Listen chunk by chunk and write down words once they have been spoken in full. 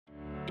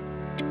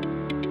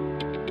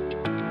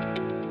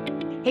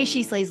Hey,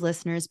 She Slays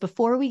listeners,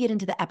 before we get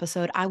into the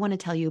episode, I want to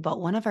tell you about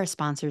one of our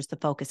sponsors, the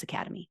Focus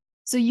Academy.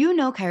 So, you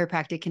know,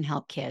 chiropractic can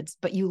help kids,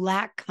 but you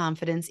lack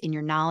confidence in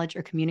your knowledge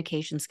or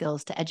communication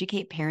skills to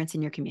educate parents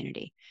in your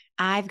community.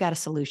 I've got a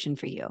solution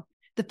for you.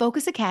 The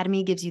Focus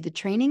Academy gives you the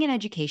training and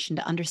education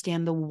to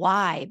understand the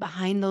why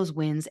behind those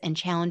wins and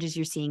challenges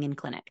you're seeing in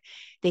clinic.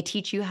 They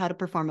teach you how to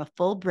perform a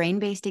full brain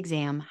based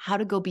exam, how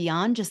to go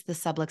beyond just the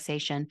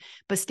subluxation,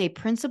 but stay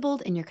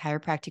principled in your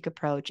chiropractic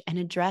approach and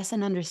address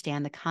and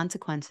understand the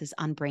consequences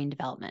on brain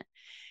development.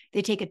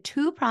 They take a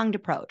two-pronged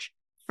approach.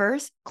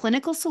 First,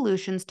 clinical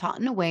solutions taught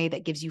in a way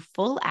that gives you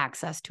full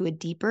access to a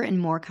deeper and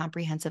more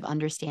comprehensive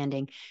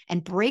understanding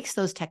and breaks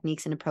those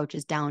techniques and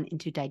approaches down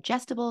into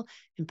digestible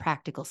and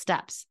practical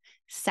steps.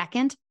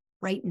 Second,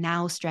 right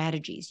now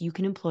strategies you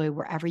can employ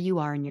wherever you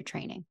are in your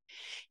training.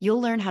 You'll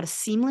learn how to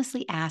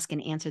seamlessly ask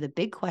and answer the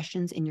big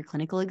questions in your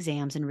clinical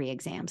exams and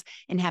re-exams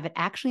and have it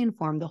actually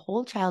inform the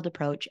whole child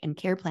approach and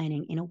care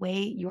planning in a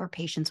way your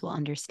patients will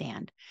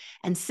understand.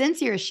 And since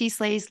you're a She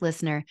Slays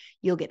listener,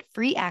 you'll get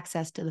free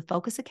access to the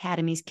Focus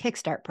Academy's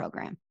Kickstart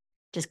program.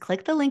 Just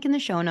click the link in the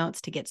show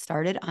notes to get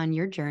started on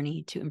your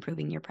journey to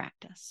improving your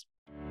practice.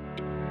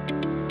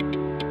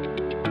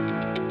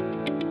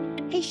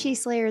 Hey, She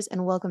Slayers,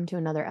 and welcome to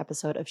another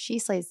episode of She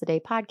Slays the Day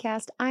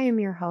podcast. I am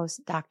your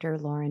host, Dr.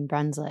 Lauren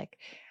Brunslick.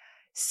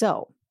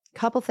 So, a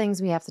couple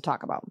things we have to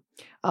talk about.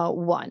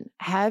 One,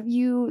 have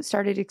you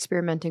started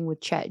experimenting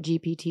with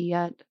ChatGPT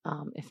yet?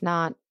 If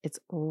not, it's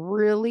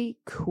really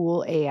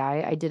cool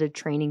AI. I did a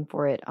training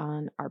for it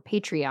on our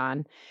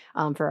Patreon,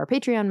 for our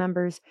Patreon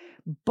members.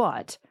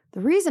 But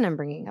the reason I'm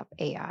bringing up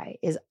AI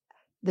is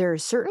there are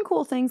certain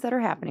cool things that are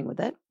happening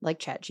with it, like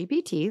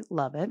ChatGPT,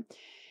 love it.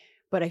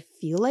 But I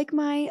feel like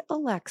my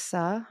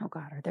Alexa, oh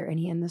God, are there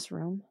any in this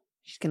room?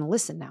 She's going to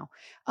listen now.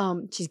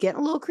 She's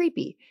getting a little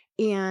creepy.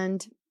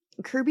 And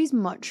Kirby's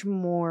much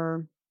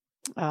more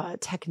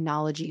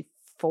technology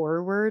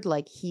forward.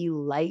 Like he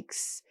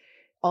likes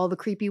all the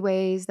creepy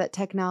ways that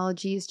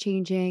technology is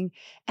changing.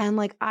 And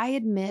like, I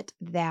admit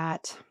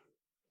that,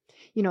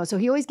 you know, so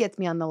he always gets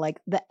me on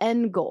the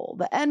end goal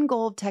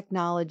of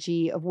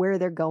technology of where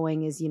they're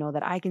going is, you know,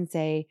 that I can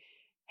say,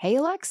 hey,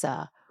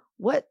 Alexa,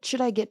 what should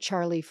I get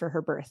Charlie for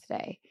her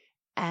birthday?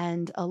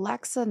 And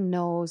Alexa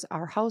knows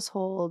our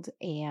household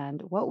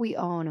and what we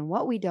own and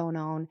what we don't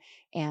own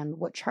and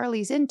what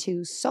Charlie's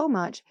into so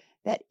much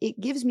that it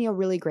gives me a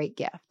really great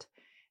gift.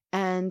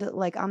 And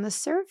like on the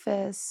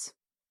surface,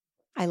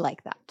 I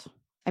like that.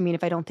 I mean,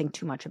 if I don't think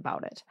too much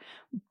about it.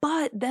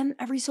 But then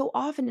every so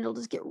often, it'll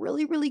just get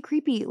really, really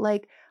creepy.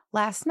 Like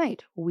last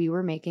night, we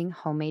were making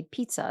homemade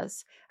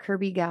pizzas.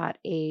 Kirby got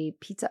a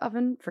pizza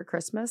oven for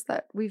Christmas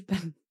that we've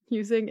been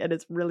using, and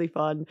it's really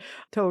fun.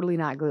 Totally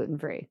not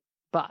gluten-free,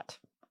 but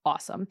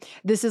awesome.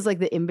 This is like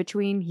the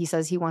in-between. He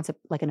says he wants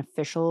an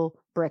official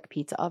brick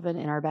pizza oven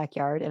in our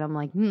backyard. And I'm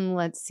like,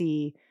 let's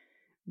see.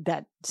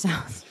 That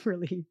sounds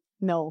really,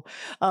 no.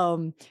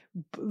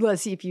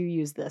 Let's see if you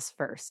use this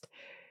first.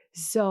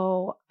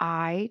 So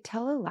I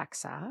tell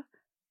Alexa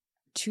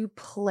to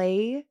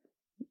play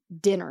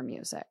dinner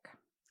music,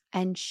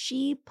 and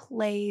she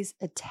plays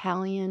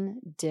Italian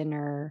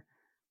dinner.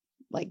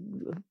 Like,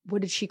 what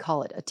did she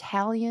call it?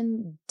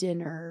 Italian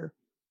dinner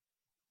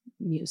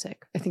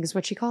music, I think is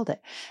what she called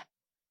it.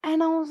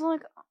 And I was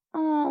like,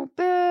 oh,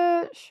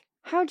 bitch,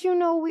 how'd you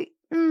know we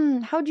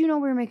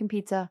were making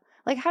pizza?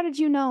 Like, how did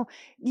you know?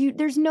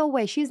 There's no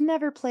way. She's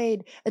never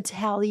played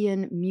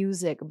Italian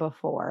music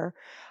before.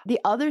 The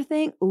other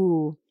thing,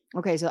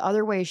 okay, so the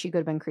other way she could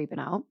have been creeping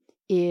out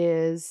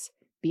is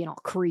being all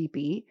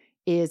creepy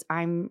is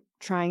I'm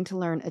trying to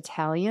learn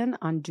Italian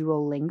on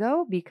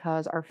Duolingo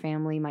because our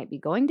family might be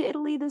going to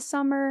Italy this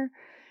summer.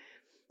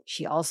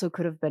 She also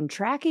could have been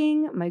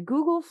tracking my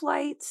Google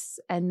flights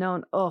and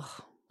known,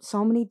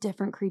 so many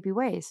different creepy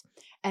ways.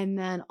 And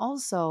then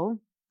also,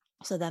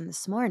 so then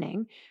this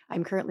morning,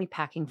 I'm currently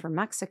packing for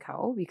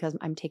Mexico because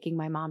I'm taking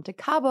my mom to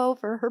Cabo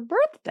for her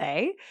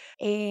birthday.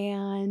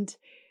 And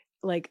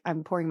like,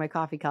 I'm pouring my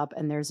coffee cup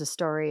and there's a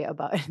story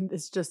about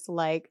it's just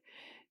like,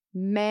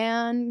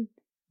 man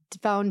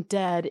found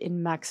dead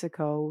in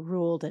Mexico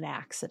ruled an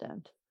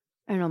accident.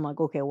 And I'm like,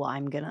 okay, well,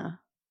 I'm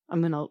gonna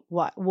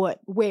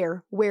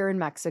where in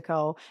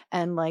Mexico?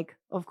 And like,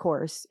 of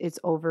course, it's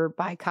over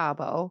by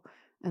Cabo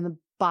and the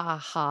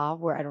Baja,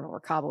 where I don't know where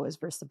Cabo is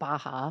versus the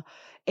Baja.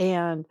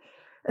 And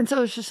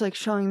so it's just like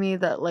showing me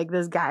that like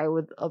this guy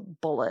with a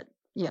bullet,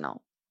 you know,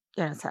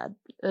 in his head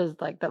is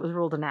like, that was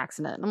ruled an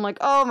accident. And I'm like,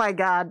 oh my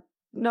God,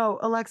 no,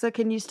 Alexa,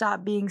 can you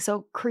stop being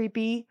so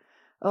creepy?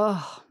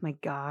 Oh my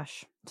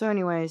gosh. So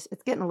anyways,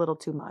 it's getting a little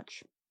too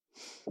much.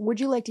 Would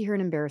you like to hear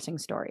an embarrassing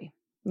story?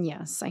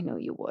 Yes, I know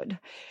you would.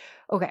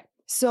 Okay,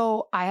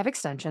 so I have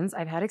extensions.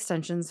 I've had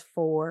extensions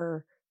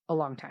for a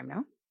long time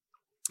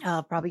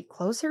now, probably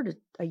closer to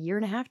a year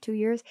and a half, 2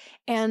 years.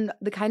 And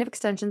the kind of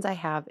extensions I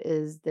have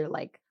is they're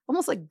like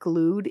almost like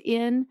glued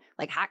in,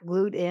 like hot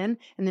glued in.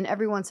 And then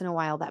every once in a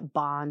while, that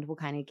bond will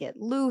kind of get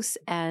loose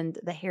and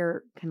the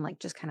hair can like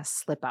just kind of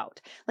slip out.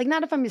 Like,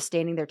 not if I'm just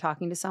standing there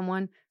talking to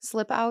someone,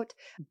 slip out,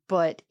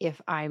 but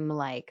if I'm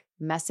like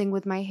messing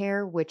with my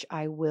hair, which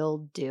I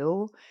will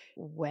do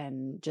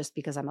when just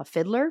because I'm a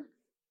fiddler.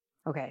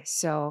 Okay,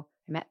 so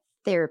I'm at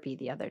therapy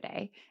the other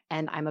day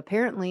and I'm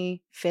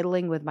apparently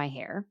fiddling with my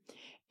hair.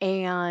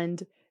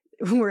 And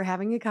we're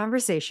having a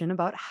conversation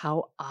about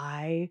how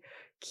I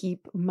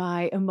keep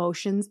my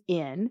emotions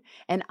in.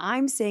 And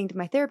I'm saying to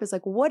my therapist,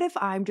 like, what if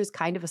I'm just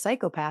kind of a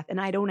psychopath and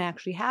I don't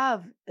actually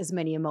have as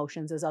many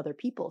emotions as other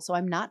people? So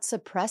I'm not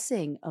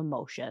suppressing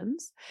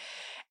emotions.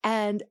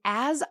 And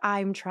as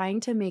I'm trying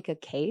to make a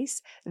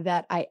case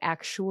that I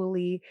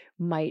actually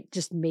might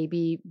just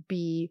maybe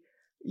be,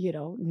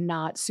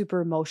 not super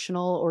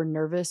emotional or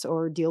nervous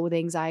or deal with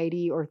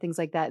anxiety or things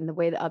like that in the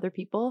way that other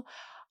people,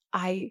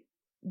 I,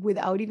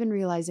 without even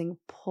realizing,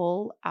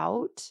 pull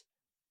out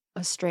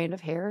a strand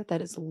of hair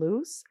that is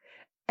loose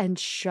and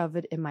shove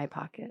it in my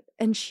pocket.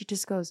 And she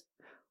just goes,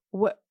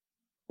 what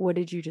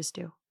did you just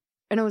do?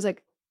 And I was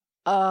like,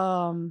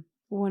 I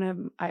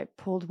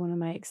pulled one of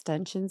my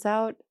extensions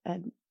out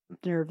and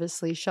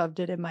nervously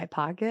shoved it in my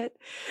pocket.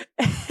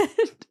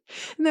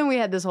 And then we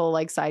had this whole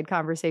like side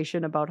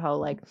conversation about how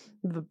like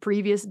the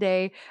previous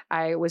day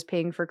I was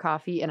paying for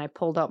coffee and I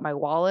pulled out my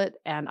wallet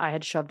and I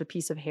had shoved a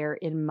piece of hair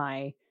in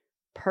my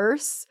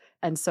purse.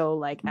 And so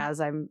like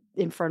as I'm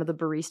in front of the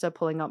barista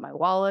pulling out my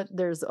wallet,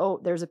 there's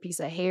a piece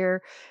of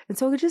hair. And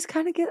so it just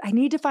kind of I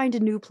need to find a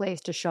new place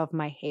to shove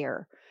my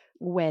hair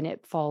when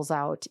it falls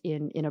out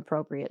in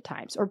inappropriate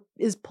times or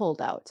is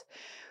pulled out.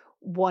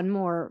 One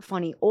more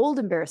funny old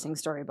embarrassing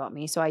story about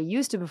me. So I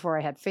used to, before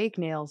I had fake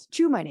nails,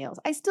 chew my nails.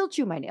 I still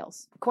chew my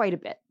nails quite a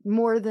bit,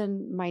 more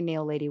than my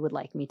nail lady would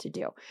like me to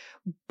do.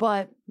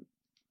 But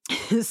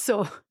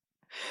so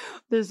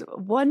there's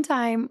one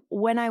time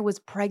when I was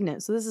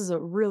pregnant. So this is a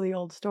really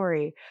old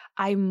story.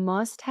 I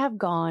must have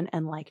gone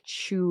and like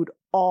chewed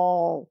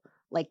all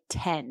like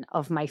 10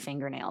 of my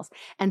fingernails.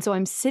 And so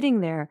I'm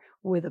sitting there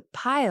with a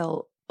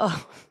pile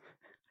of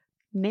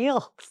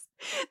nails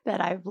that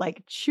I've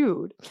like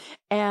chewed.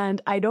 And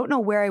I don't know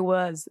where I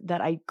was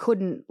that I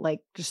couldn't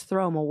like just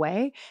throw them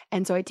away.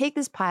 And so I take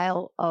this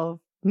pile of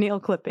nail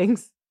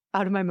clippings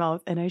out of my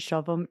mouth and I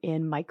shove them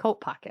in my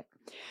coat pocket.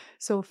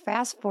 So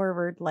fast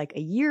forward like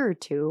a year or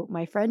two,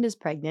 my friend is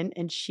pregnant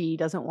and she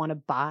doesn't want to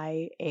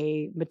buy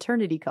a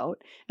maternity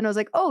coat. And I was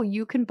like, oh,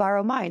 you can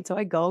borrow mine. So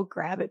I go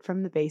grab it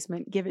from the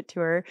basement, give it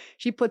to her.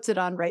 She puts it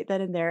on right then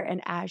and there.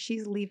 And as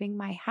she's leaving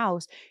my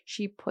house,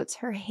 she puts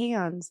her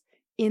hands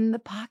in the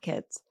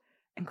pockets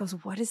and goes,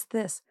 what is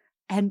this?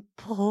 And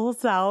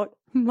pulls out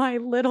my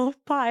little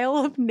pile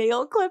of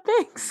nail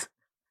clippings.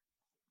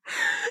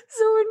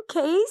 So in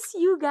case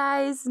you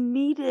guys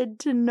needed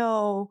to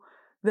know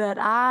that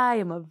I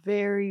am a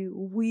very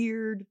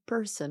weird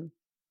person.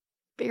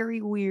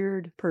 Very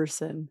weird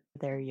person.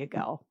 There you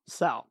go.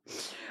 So,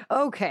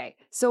 okay.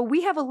 So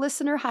we have a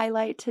listener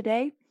highlight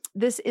today.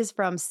 This is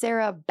from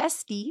Sarah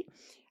Bestie.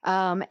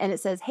 And it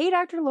says, hey,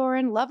 Dr.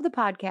 Lauren, love the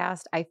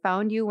podcast. I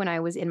found you when I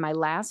was in my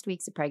last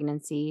weeks of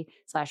pregnancy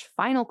 /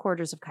 final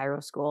quarters of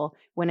Chiro school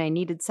when I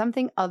needed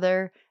something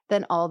other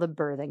than all the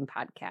birthing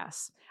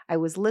podcasts. I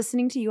was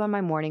listening to you on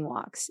my morning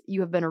walks. You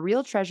have been a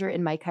real treasure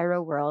in my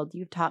Chiro world.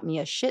 You've taught me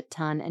a shit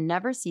ton and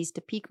never ceased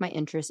to pique my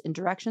interest in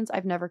directions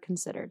I've never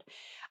considered.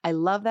 I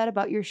love that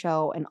about your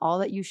show and all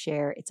that you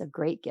share. It's a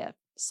great gift.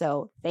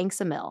 So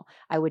thanks a mil.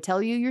 I would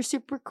tell you you're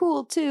super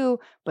cool too,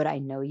 but I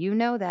know you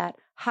know that.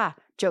 Ha,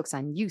 joke's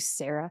on you,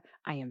 Sarah.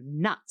 I am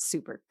not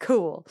super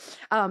cool.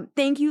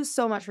 Thank you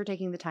so much for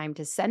taking the time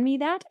to send me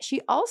that.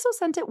 She also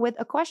sent it with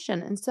a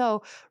question. And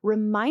so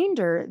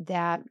reminder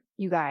that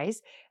you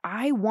guys,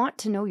 I want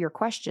to know your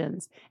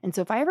questions. And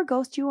so if I ever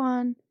ghost you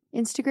on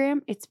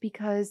Instagram, it's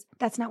because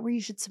that's not where you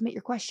should submit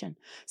your question.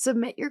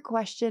 Submit your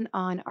question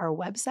on our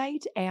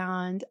website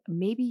and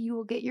maybe you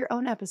will get your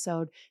own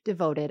episode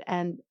devoted.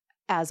 And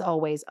as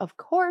always, of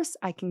course,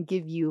 I can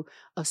give you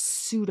a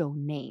pseudo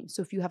name.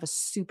 So if you have a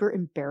super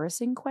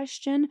embarrassing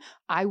question,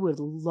 I would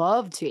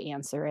love to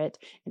answer it.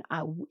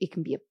 And it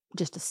can be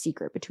just a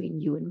secret between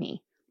you and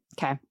me.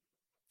 Okay.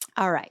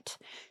 All right.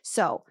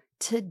 So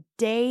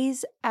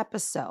today's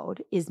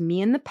episode is me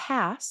in the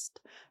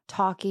past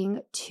talking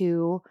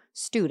to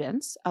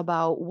students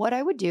about what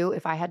I would do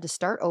if I had to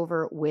start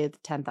over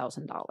with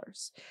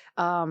 $10,000.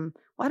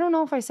 I don't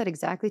know if I said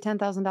exactly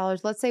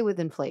 $10,000. Let's say with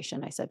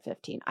inflation, I said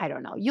 15. I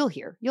don't know. You'll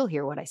hear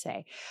what I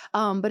say.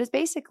 But it's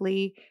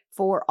basically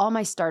for all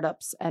my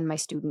startups and my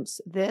students.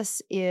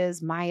 This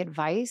is my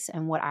advice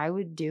and what I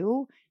would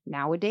do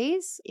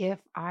nowadays if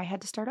I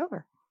had to start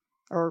over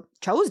or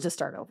chose to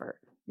start over,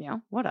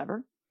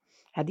 whatever.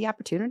 Had the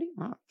opportunity.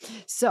 Oh.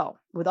 So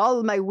with all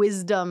of my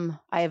wisdom,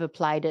 I have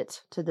applied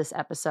it to this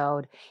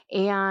episode.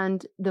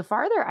 And the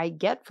farther I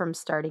get from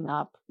starting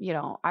up,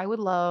 I would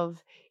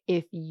love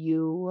if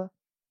you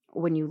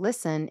when you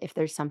listen, if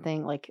there's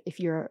something like, if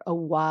you're a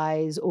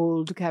wise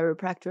old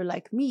chiropractor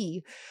like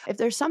me, if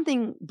there's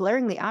something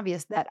blaringly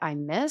obvious that I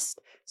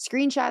missed,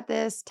 screenshot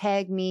this,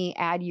 tag me,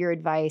 add your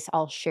advice.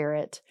 I'll share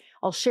it.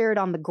 I'll share it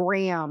on the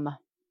gram.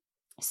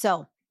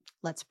 So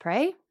let's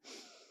pray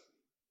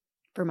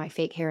for my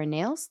fake hair and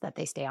nails that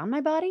they stay on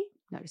my body.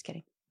 No, just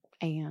kidding.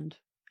 And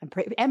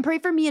pray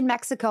for me in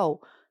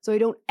Mexico so I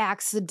don't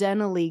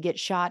accidentally get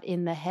shot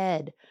in the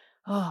head.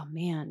 Oh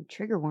man,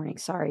 trigger warning.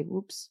 Sorry.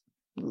 Whoops.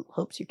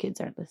 Hopes your kids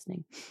aren't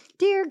listening.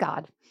 Dear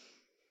God,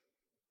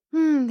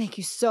 thank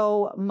you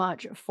so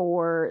much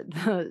for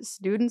the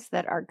students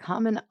that are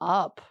coming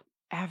up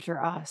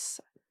after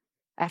us,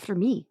 after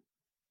me.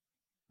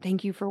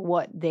 Thank you for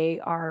what they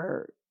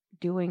are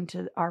doing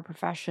to our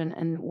profession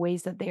and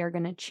ways that they are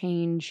going to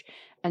change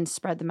and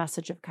spread the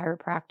message of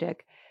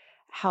chiropractic.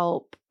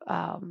 Help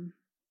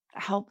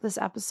this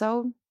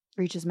episode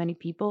reach as many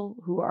people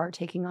who are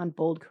taking on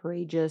bold,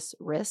 courageous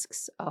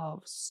risks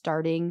of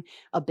starting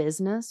a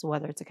business,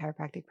 whether it's a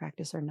chiropractic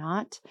practice or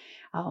not.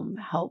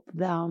 Help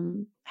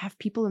them have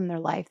people in their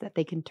life that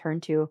they can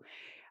turn to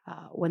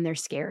when they're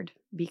scared,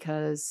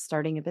 because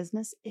starting a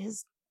business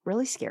is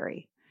really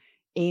scary.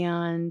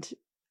 And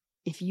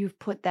if you've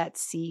put that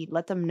seed,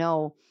 let them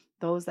know,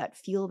 those that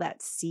feel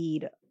that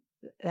seed,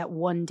 that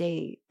one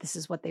day this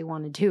is what they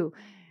want to do.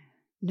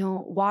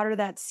 No, water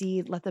that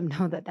seed, let them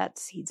know that that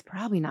seed's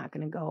probably not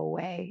going to go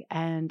away.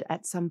 And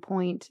at some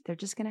point, they're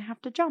just going to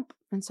have to jump.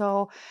 And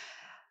so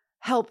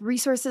help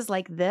resources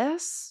like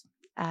this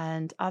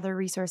and other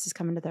resources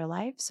come into their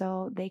life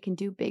so they can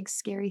do big,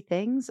 scary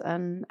things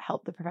and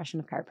help the profession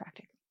of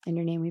chiropractic. In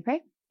your name we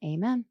pray.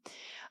 Amen.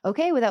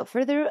 Okay, without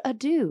further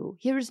ado,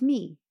 here's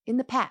me in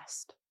the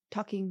past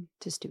talking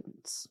to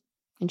students.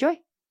 Enjoy.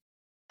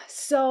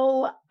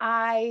 So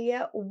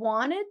I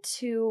wanted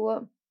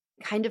to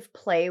kind of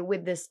play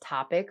with this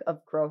topic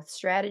of growth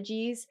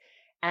strategies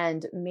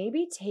and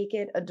maybe take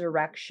it a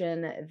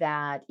direction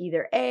that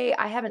either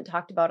I haven't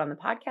talked about on the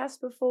podcast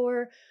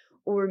before,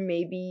 or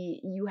maybe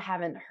you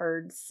haven't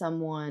heard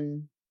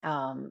someone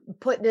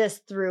put this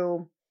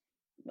through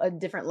a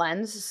different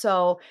lens.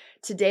 So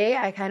today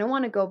I kind of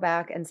want to go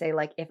back and say,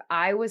 like, if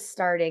I was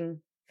starting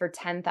for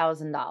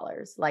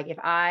 $10,000, like if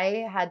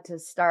I had to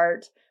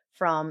start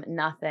from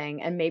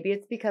nothing, and maybe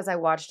it's because I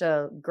watched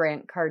a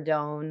Grant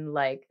Cardone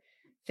like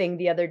thing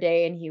the other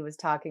day and he was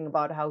talking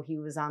about how he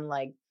was on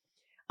like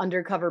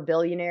Undercover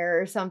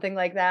Billionaire or something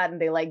like that, and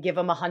they like give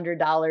him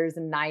 $100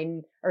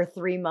 in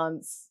 3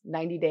 months,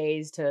 90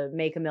 days to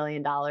make $1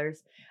 million.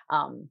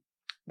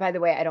 By the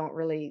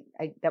way,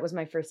 that was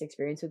my first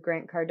experience with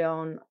Grant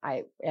Cardone.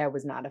 I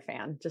was not a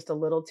fan, just a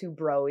little too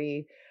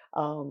bro-y.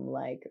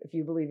 Like, if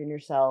you believe in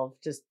yourself,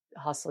 just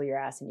hustle your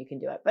ass and you can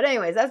do it. But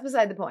anyways, that's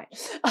beside the point.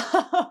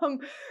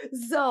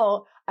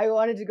 So I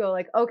wanted to go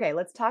like, okay,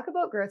 let's talk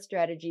about growth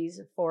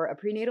strategies for a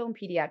prenatal and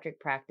pediatric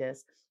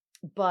practice,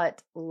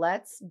 but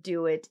let's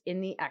do it in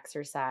the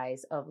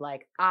exercise of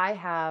like, I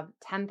have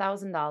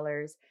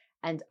 $10,000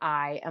 and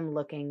I am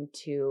looking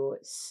to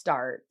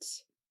start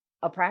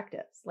a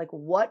practice. Like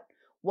what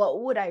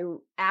would I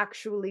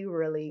actually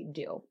really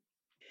do?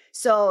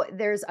 So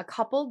there's a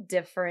couple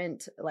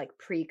different like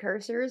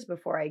precursors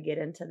before I get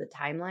into the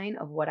timeline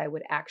of what I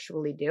would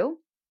actually do.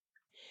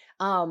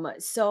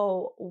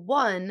 So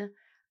one,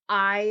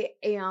 I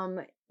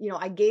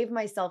gave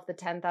myself the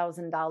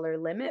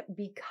 $10,000 limit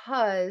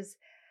because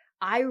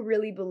I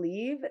really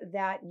believe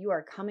that you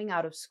are coming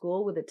out of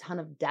school with a ton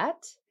of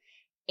debt.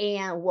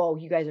 And whoa,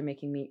 you guys are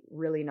making me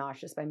really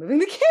nauseous by moving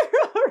the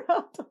camera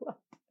around a lot.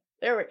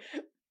 There we go.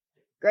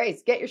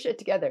 Grace, get your shit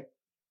together.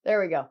 There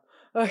we go.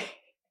 Okay.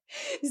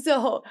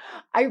 So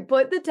I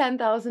put the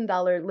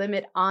 $10,000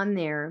 limit on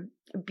there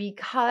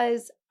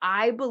because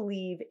I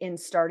believe in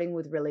starting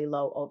with really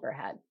low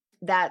overhead.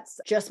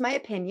 That's just my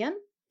opinion.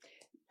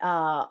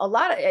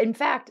 In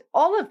fact,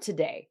 all of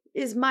today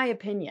is my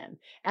opinion.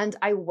 And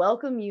I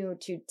welcome you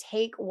to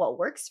take what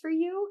works for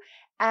you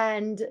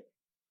and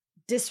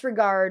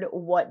disregard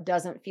what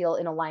doesn't feel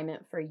in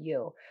alignment for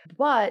you.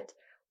 But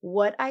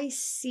what I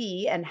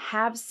see and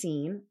have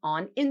seen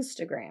on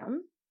Instagram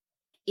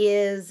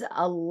is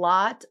a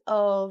lot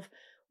of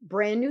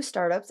brand new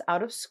startups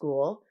out of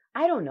school.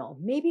 I don't know,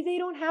 maybe they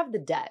don't have the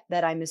debt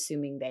that I'm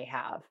assuming they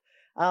have.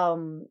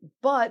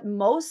 But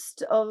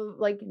most of,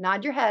 like,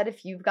 nod your head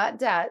if you've got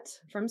debt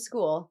from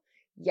school.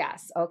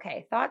 Yes.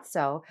 Okay. Thought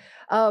so.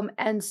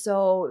 And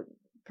so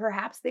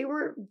perhaps they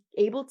were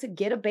able to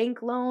get a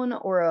bank loan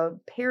or a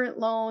parent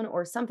loan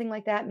or something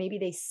like that. Maybe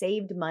they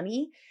saved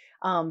money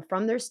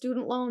from their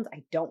student loans.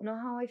 I don't know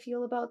how I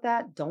feel about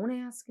that. Don't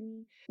ask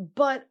me.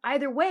 But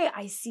either way,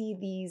 I see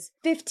these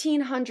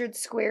 1,500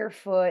 square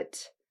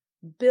foot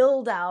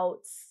build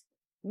outs,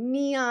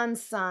 neon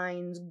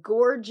signs,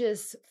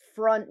 gorgeous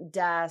front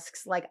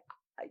desks. Like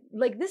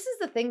this is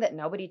the thing that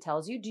nobody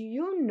tells you. Do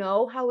you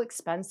know how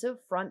expensive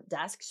front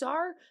desks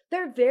are?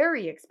 They're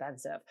very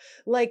expensive.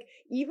 Like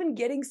even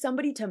getting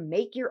somebody to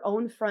make your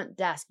own front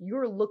desk,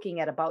 you're looking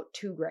at about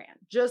 $2,000,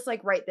 just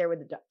like right there with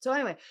the desk. So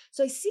anyway,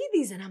 so I see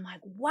these and I'm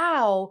like,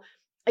 wow,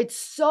 It's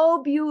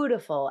so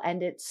beautiful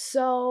and it's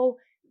so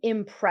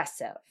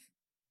impressive.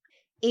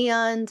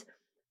 And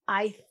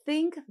I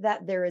think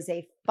that there is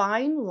a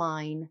fine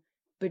line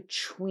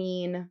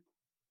between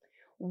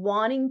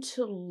wanting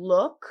to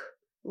look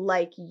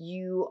like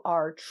you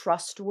are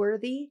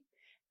trustworthy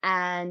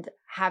and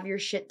have your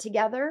shit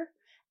together,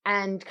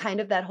 and kind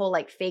of that whole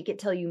like fake it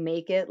till you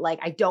make it. Like,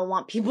 I don't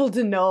want people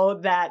to know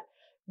that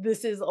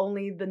this is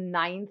only the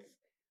ninth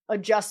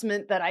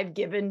adjustment that I've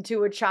given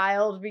to a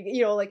child,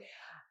 like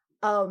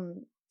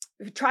um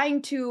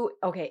trying to,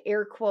 okay,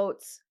 air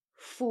quotes,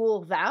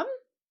 fool them.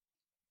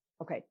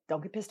 Okay,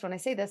 don't get pissed when I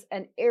say this,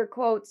 and air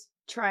quotes,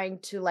 trying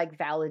to like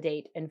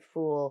validate and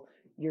fool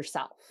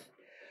yourself.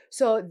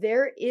 So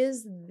there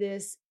is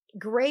this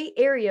gray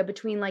area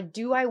between like,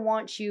 do I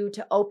want you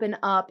to open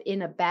up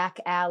in a back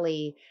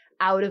alley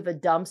out of a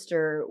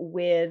dumpster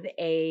with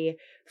a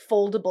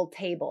foldable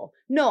table?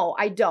 No,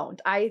 I don't.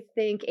 I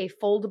think a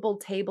foldable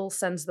table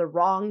sends the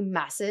wrong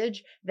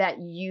message that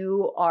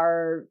you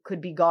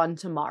could be gone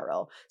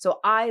tomorrow.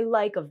 So I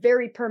like a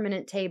very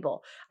permanent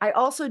table. I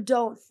also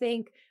don't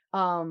think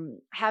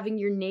having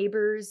your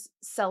neighbors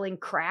selling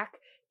crack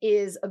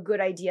is a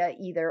good idea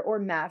either, or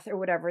meth or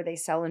whatever they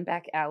sell in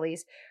back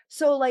alleys.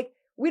 So like,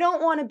 we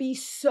don't want to be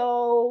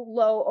so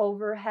low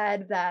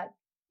overhead that,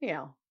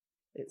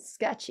 it's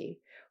sketchy.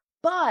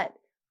 But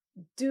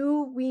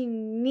do we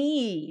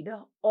need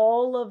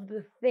all of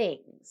the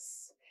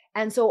things?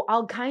 And so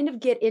I'll kind of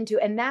get into,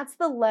 and that's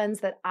the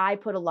lens that I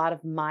put a lot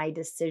of my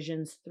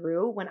decisions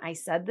through when I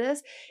said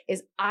this,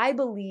 is I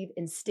believe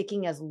in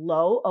sticking as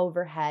low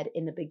overhead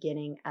in the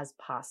beginning as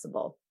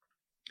possible.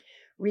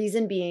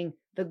 Reason being,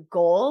 the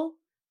goal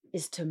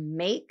is to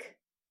make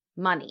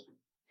money.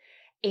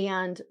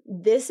 And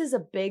this is a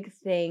big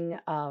thing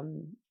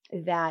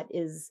that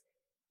is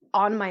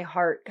on my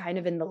heart kind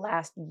of in the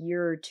last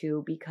year or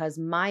two, because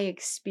my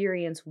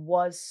experience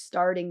was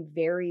starting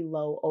very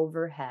low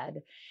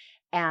overhead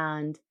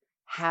and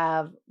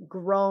have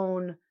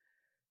grown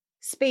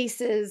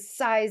spaces,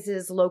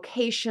 sizes,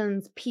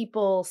 locations,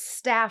 people,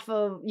 staff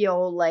of,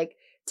 like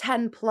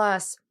 10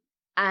 plus,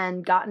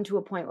 and gotten to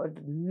a point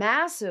with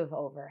massive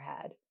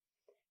overhead.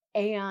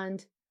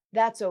 And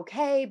that's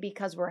okay,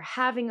 because we're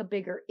having a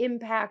bigger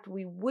impact.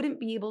 We wouldn't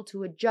be able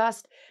to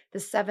adjust the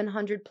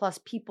 700 plus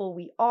people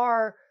we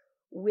are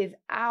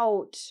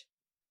without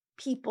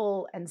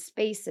people and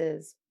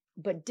spaces.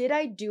 But did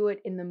I do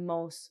it in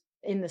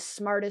the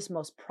smartest,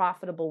 most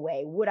profitable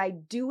way? Would I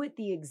do it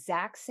the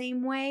exact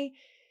same way?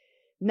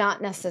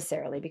 Not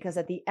necessarily, because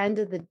at the end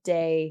of the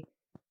day,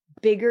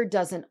 bigger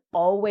doesn't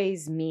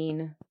always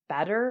mean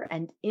better.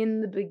 And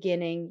in the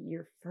beginning,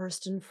 your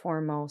first and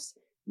foremost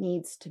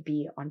needs to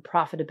be on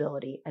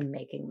profitability and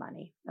making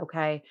money.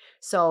 Okay.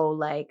 So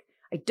like,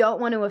 I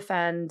don't want to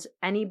offend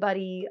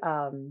anybody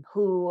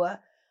who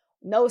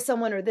knows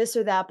someone or this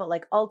or that, but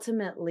like,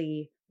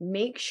 ultimately,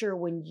 make sure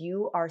when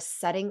you are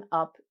setting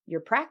up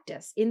your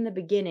practice in the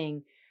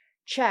beginning,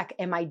 check,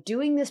 am I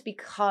doing this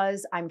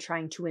because I'm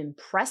trying to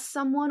impress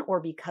someone,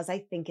 or because I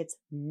think it's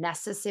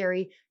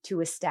necessary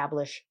to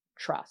establish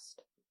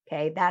trust?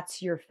 Okay,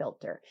 that's your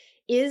filter.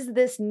 Is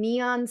this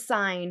neon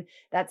sign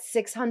that's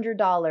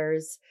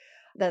 $600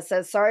 that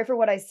says, sorry for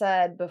what I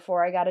said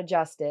before I got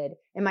adjusted,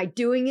 am I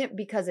doing it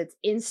because it's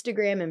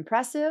Instagram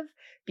impressive,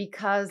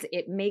 because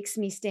it makes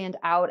me stand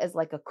out as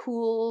like a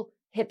cool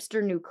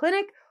hipster new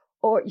clinic?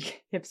 Or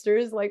hipster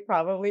is like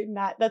probably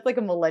not, that's like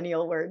a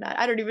millennial word.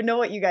 I don't even know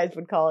what you guys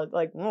would call it.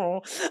 Like,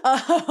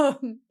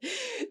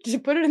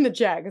 just put it in the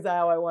chat, because that's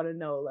how I want to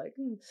know. Like,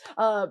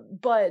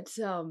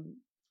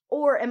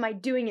 or am I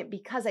doing it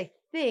because I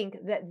think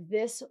that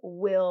this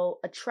will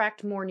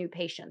attract more new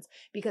patients,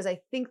 because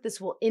I think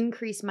this will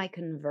increase my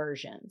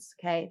conversions?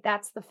 Okay.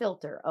 That's the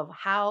filter of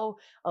how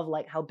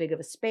big of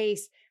a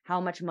space,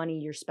 how much money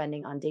you're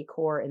spending on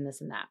decor and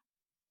this and that.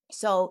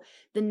 So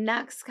the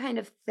next kind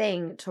of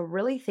thing to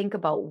really think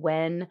about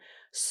when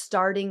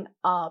starting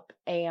up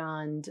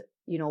and,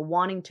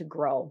 wanting to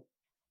grow,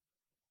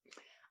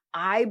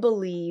 I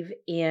believe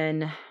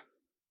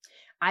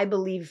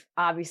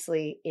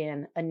obviously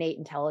in innate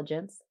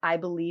intelligence. I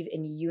believe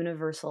in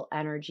universal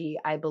energy.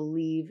 I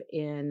believe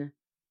in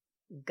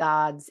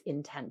God's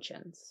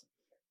intentions.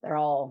 They're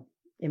all,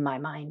 in my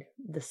mind,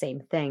 the same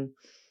thing.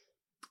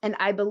 And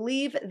I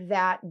believe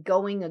that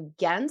going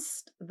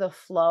against the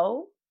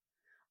flow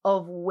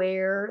of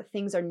where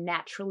things are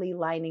naturally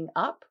lining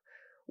up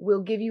will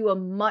give you a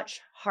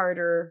much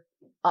harder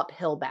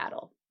uphill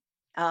battle.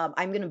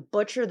 I'm going to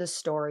butcher the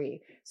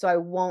story, so I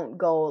won't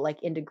go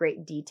like into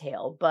great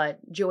detail, but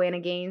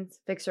Joanna Gaines,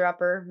 Fixer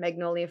Upper,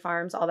 Magnolia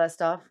Farms, all that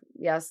stuff.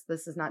 Yes,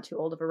 this is not too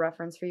old of a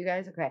reference for you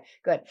guys. Okay,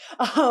 good.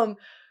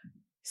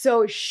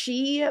 So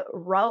she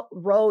wrote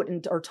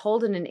or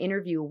told in an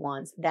interview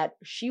once that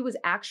she was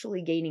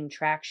actually gaining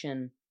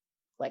traction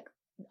like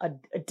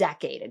a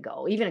decade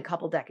ago, even a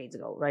couple decades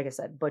ago. Like I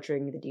said,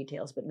 butchering the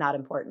details, but not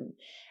important.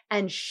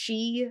 And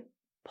she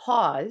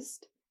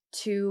paused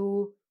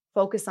to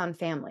focus on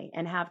family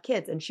and have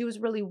kids. And she was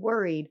really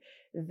worried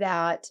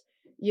that,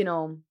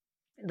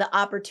 the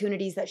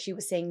opportunities that she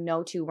was saying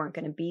no to weren't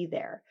going to be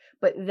there.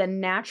 But then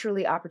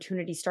naturally,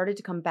 opportunities started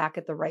to come back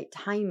at the right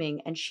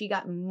timing, and she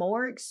got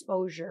more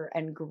exposure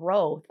and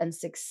growth and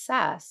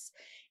success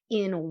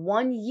in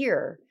 1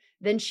 year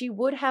than she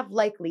would have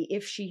likely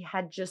if she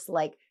had just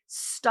like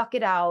stuck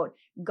it out,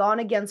 gone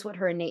against what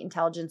her innate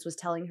intelligence was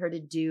telling her to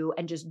do,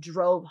 and just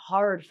drove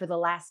hard for the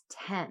last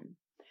 10.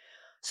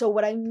 So,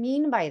 what I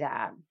mean by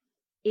that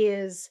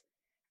is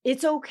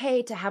it's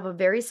okay to have a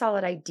very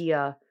solid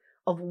idea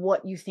of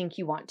what you think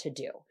you want to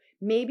do.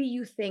 Maybe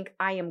you think,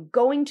 I am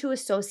going to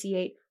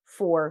associate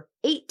for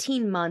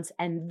 18 months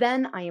and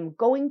then I am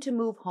going to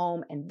move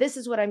home and this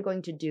is what I'm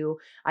going to do.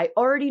 I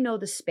already know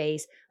the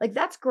space. Like,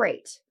 that's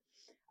great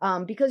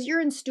because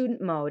you're in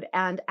student mode.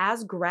 And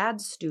as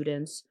grad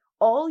students,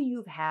 all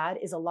you've had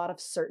is a lot of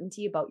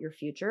certainty about your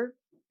future,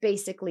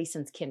 basically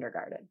since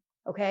kindergarten.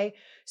 Okay.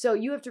 So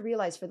you have to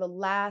realize for the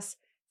last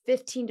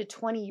 15 to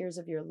 20 years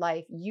of your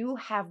life, you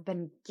have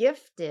been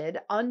gifted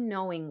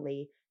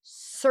unknowingly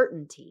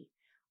certainty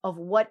of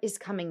what is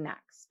coming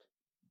next.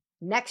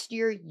 Next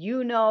year,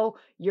 you know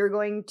you're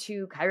going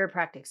to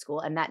chiropractic school,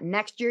 and that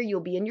next year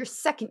you'll be in your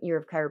second year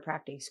of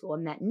chiropractic school,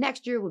 and that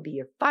next year will be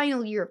your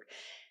final year.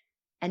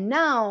 And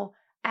now,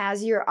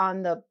 as you're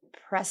on the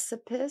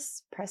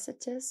precipice,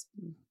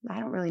 I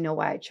don't really know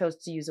why I chose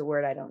to use a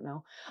word I don't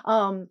know.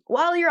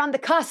 While you're on the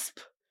cusp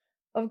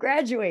of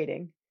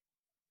graduating,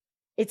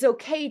 it's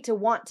okay to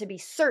want to be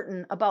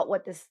certain about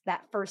what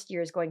that first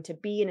year is going to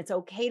be. And it's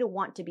okay to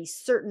want to be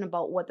certain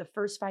about what the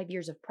first 5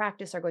 years of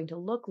practice are going to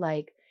look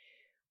like.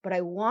 But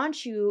I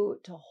want you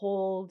to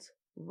hold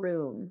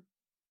room,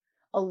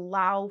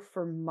 allow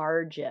for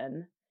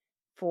margin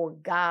for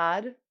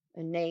God,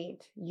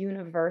 innate,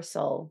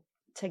 universal,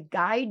 to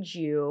guide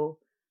you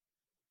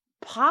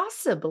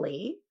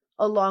possibly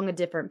along a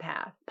different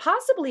path,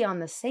 possibly on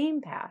the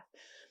same path.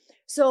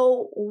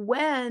 So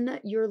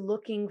when you're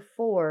looking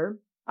for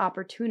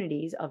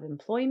opportunities of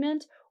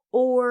employment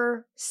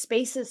or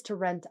spaces to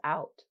rent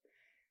out,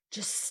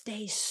 just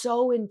stay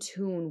so in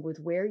tune with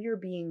where you're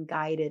being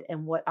guided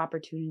and what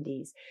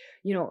opportunities.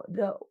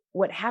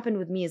 What happened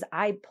with me is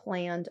I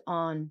planned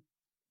on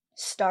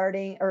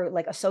starting or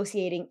like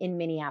associating in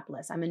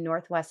Minneapolis. I'm a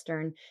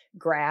Northwestern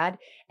grad,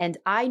 and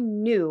I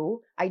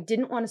knew I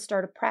didn't want to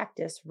start a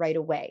practice right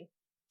away.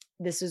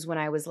 This is when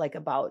I was like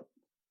about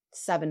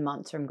 7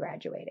 months from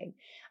graduating.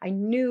 I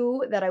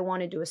knew that I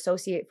wanted to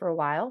associate for a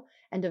while,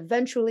 and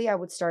eventually I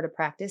would start a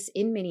practice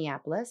in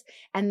Minneapolis.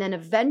 And then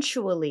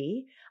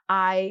eventually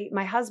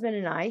my husband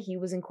and I, he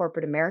was in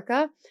corporate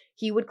America.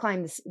 He would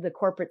climb the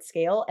corporate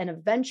scale. And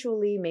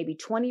eventually, maybe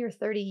 20 or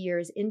 30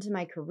 years into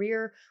my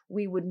career,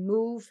 we would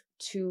move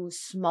to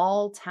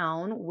small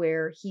town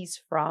where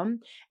he's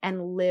from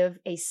and live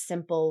a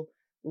simple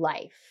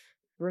life,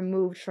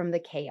 removed from the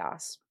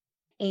chaos.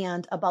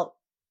 And about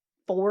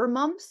 4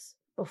 months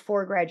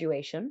before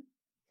graduation,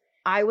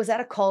 I was at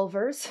a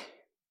Culver's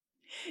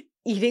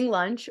eating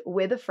lunch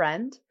with a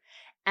friend,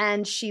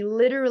 and she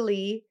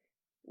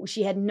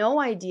had no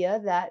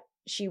idea that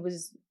she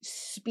was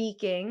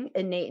speaking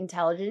innate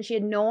intelligence. She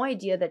had no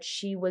idea that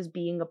she was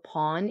being a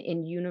pawn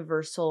in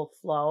universal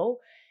flow.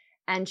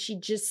 And she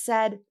just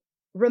said,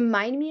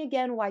 remind me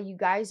again why you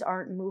guys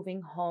aren't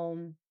moving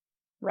home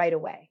right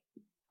away.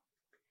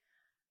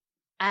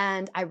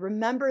 And I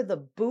remember the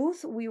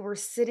booth we were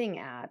sitting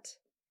at,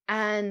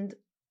 and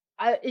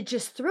it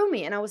just threw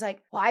me. And I was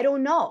like, well, I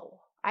don't know.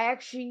 I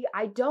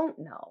don't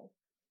know.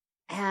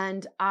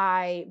 And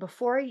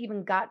before I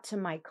even got to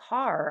my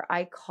car,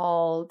 I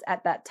called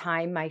at that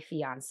time my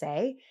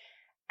fiance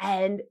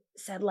and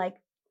said, like,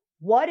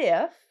 what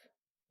if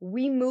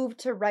we move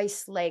to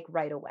Rice Lake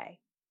right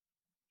away?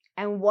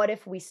 And what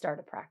if we start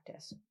a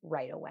practice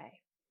right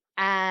away?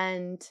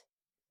 And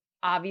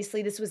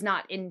obviously this was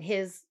not in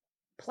his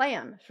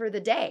plan for the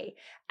day.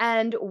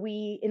 And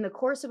we, in the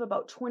course of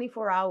about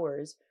 24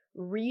 hours,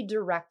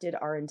 redirected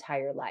our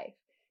entire life.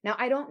 Now,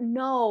 I don't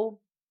know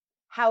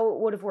how it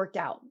would have worked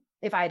out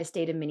if I had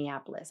stayed in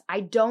Minneapolis.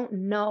 I don't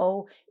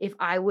know if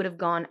I would have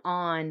gone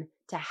on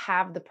to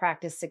have the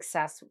practice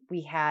success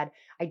we had.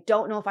 I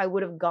don't know if I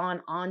would have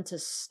gone on to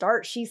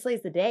start She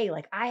Slays the Day.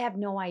 Like, I have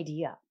no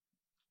idea.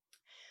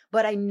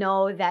 But I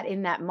know that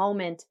in that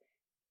moment,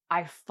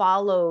 I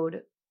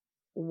followed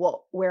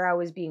where I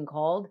was being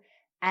called,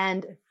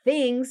 and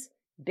things,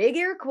 big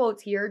air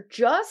quotes here,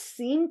 just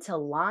seemed to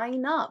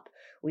line up.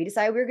 We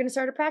decided we were going to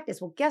start a practice.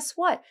 Well, guess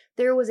what?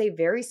 There was a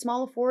very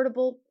small,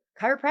 affordable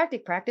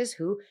chiropractic practice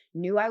who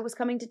knew I was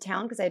coming to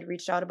town because I had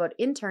reached out about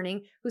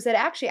interning, who said,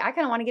 actually, I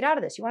kind of want to get out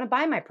of this. You want to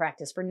buy my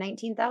practice for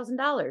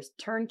 $19,000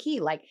 turnkey?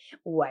 Like,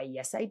 why,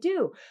 yes, I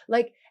do.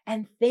 Like,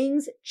 and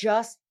things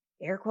just,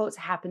 air quotes,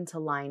 happen to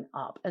line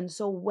up. And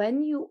so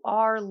when you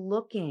are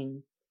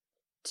looking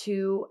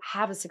to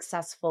have a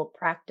successful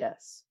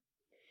practice,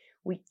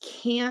 we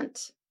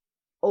can't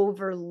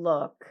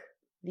overlook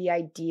the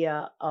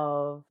idea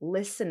of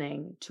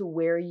listening to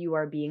where you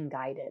are being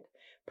guided.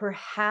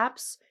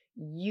 Perhaps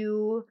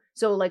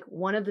so like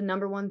one of the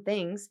number one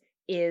things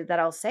is that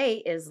I'll say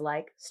is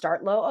like,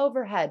 start low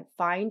overhead,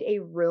 find a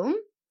room,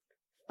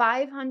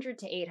 500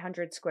 to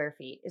 800 square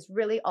feet is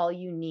really all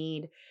you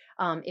need.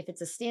 If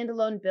it's a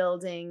standalone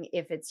building,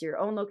 if it's your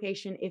own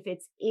location, if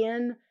it's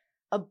in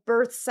a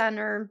birth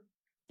center,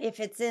 if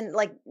it's in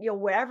like,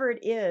 wherever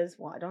it is,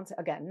 well, I don't say,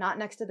 again, not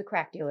next to the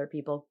crack dealer,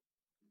 people.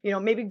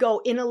 Maybe go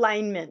in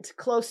alignment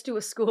close to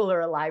a school or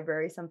a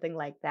library, something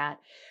like that.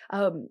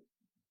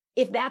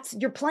 If that's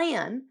your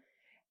plan,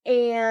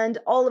 and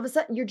all of a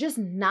sudden you're just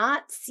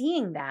not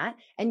seeing that,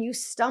 and you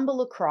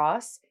stumble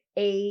across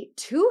a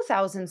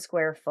 2,000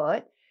 square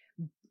foot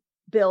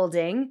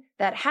building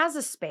that has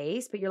a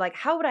space, but you're like,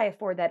 how would I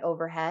afford that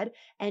overhead?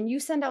 And you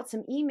send out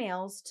some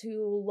emails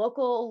to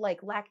local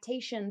like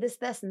lactation, this,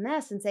 and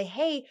this, and say,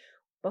 hey,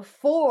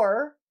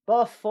 before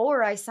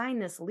I sign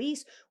this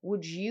lease,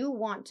 would you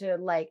want to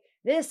like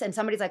this? And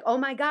somebody's like, oh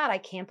my God, I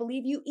can't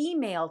believe you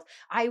emailed.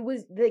 I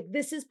was like,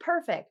 this is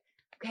perfect.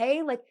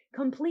 Okay. Like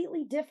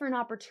completely different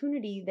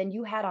opportunity than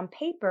you had on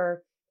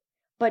paper,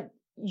 but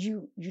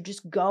you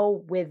just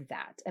go with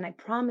that. And I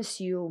promise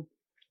you,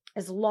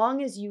 as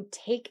long as you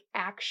take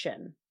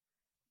action,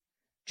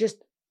 just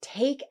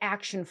take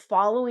action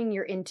following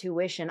your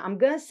intuition. I'm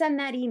going to send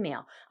that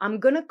email. I'm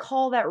going to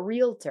call that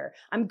realtor.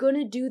 I'm going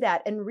to do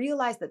that and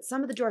realize that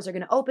some of the doors are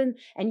going to open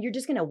and you're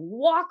just going to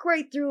walk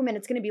right through them and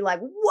it's going to be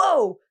like,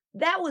 whoa,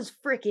 that was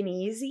freaking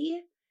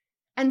easy.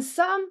 And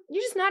some,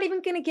 you're just not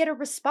even going to get a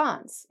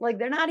response. Like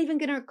they're not even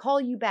going to call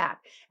you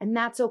back. And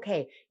that's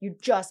okay. You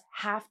just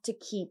have to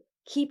keep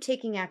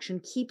taking action,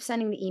 keep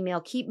sending the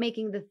email, keep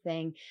making the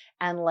thing,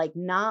 and like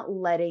not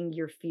letting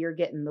your fear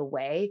get in the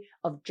way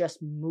of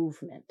just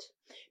movement.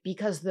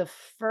 Because the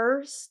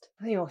first,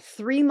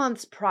 3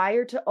 months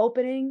prior to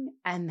opening,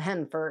 and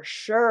then for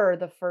sure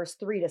the first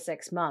 3 to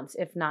 6 months,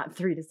 if not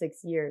 3 to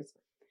 6 years,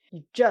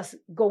 you're just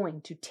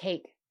going to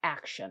take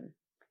action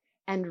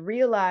and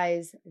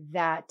realize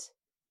that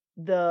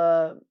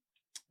the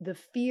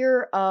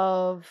fear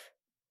of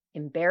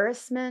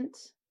embarrassment,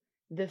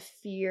 the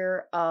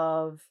fear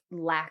of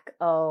lack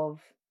of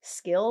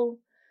skill,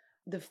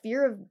 the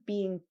fear of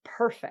being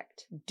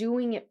perfect,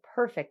 doing it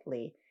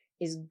perfectly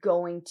is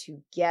going to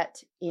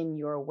get in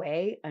your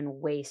way and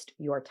waste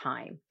your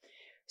time.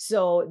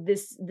 So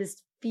this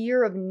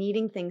fear of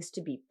needing things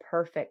to be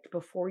perfect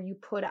before you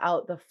put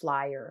out the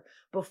flyer,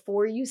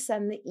 before you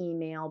send the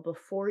email,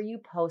 before you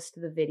post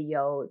the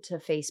video to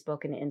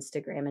Facebook and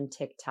Instagram and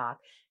TikTok,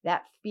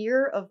 that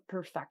fear of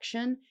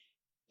perfection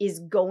is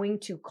going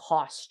to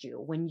cost you.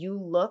 When you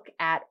look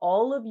at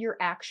all of your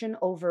action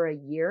over a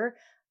year,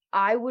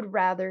 I would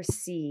rather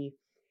see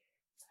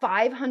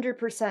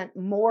 500%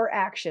 more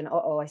action.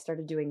 I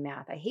started doing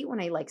math. I hate when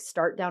I like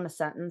start down a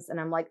sentence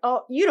and I'm like,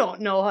 oh, you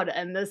don't know how to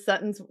end this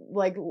sentence,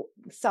 like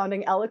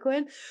sounding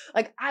eloquent.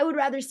 Like I would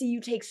rather see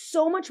you take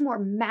so much more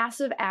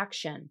massive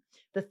action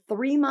the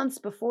 3 months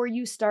before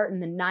you start in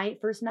the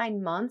first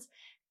 9 months,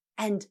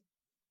 and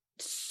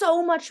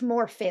so much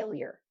more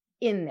failure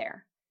in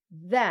there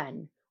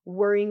than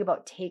worrying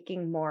about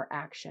taking more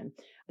action.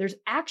 There's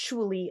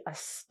actually a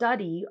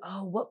study.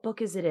 Oh, what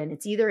book is it in?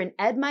 It's either in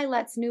Ed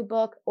Mylett's new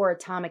book or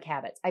Atomic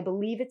Habits. I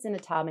believe it's in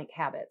Atomic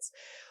Habits,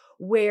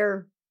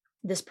 where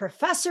this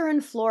professor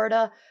in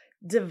Florida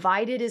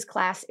divided his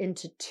class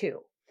into two.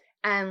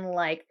 And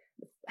like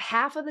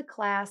half of the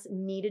class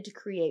needed to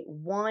create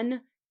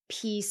one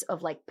piece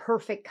of like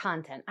perfect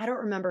content. I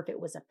don't remember if it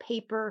was a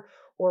paper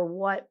or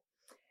what.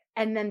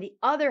 And then the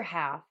other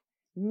half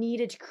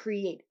needed to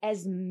create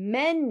as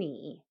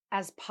many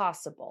as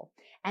possible.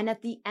 And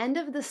at the end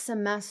of the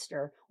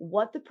semester,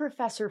 what the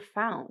professor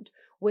found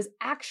was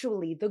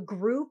actually the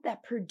group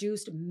that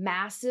produced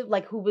massive,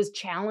 like who was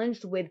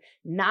challenged with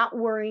not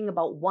worrying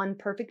about one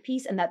perfect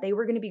piece and that they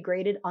were going to be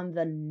graded on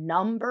the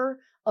number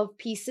of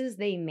pieces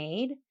they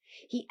made.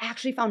 He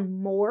actually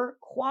found more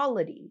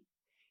quality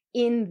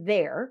in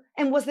there.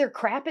 And was there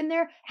crap in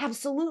there?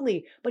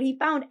 Absolutely. But he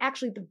found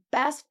actually the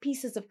best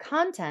pieces of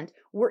content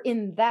were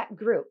in that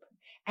group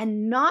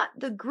and not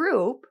the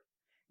group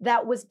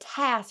that was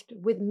tasked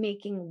with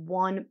making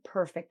one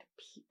perfect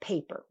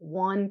paper,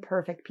 one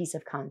perfect piece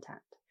of content.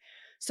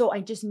 So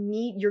you're just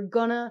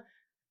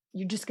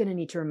going to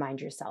need to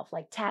remind yourself,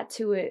 like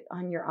tattoo it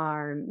on your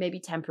arm, maybe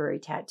temporary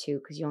tattoo,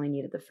 because you only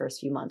need it the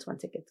first few months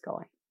once it gets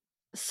going.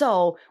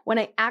 So when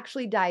I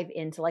actually dive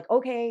into like,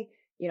 okay,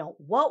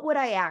 what would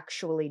I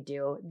actually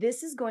do?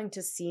 This is going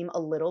to seem a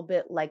little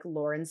bit like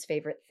Lauren's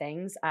favorite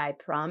things. I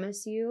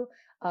promise you,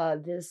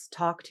 this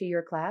talk to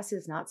your class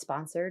is not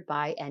sponsored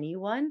by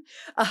anyone.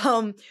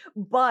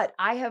 But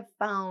I have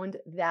found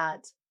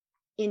that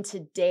in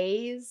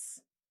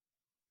today's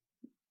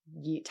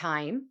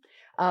time,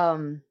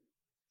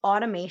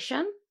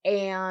 automation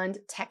and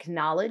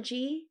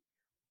technology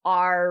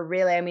are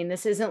really,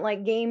 this isn't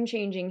like game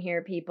changing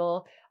here,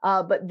 people,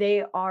 but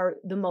they are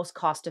the most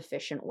cost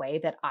efficient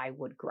way that I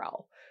would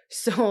grow.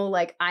 So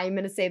like, I'm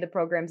going to say the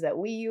programs that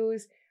we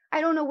use. I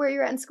don't know where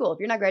you're at in school. If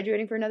you're not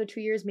graduating for another 2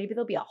 years, maybe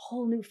there'll be a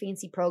whole new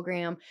fancy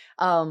program.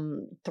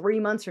 3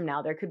 months from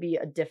now, there could be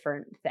a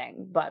different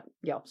thing, but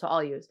so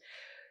I'll use.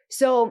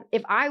 So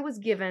if I was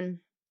given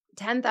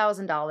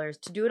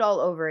 $10,000 to do it all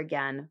over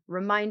again,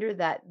 reminder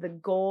that the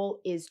goal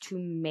is to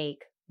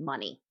make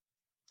money.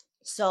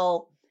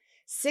 So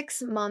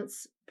 6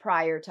 months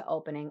prior to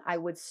opening, I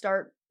would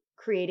start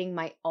creating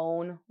my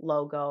own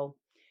logo,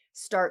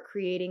 start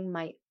creating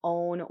my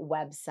own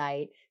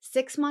website.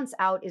 6 months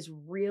out is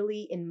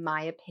really, in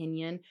my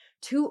opinion,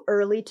 too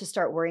early to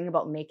start worrying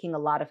about making a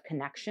lot of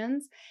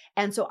connections.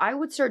 And so I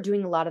would start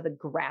doing a lot of the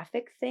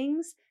graphic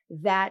things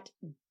that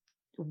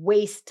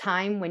waste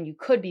time when you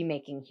could be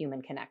making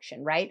human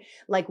connection, right?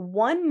 Like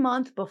 1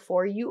 month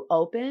before you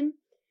open,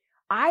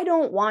 I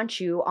don't want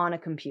you on a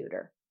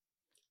computer.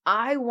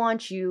 I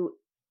want you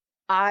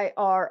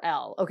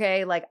IRL,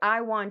 okay? Like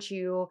I want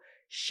you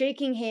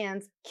shaking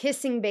hands,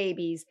 kissing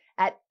babies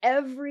at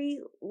every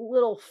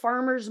little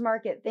farmer's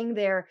market thing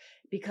there,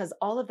 because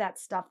all of that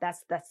stuff,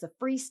 that's the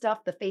free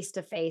stuff, the face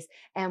to face.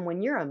 And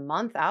when you're a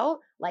month out,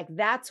 like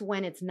that's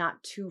when it's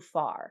not too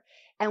far.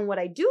 And what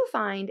I do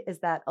find is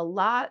that a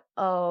lot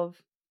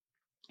of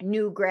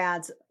new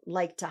grads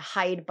like to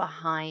hide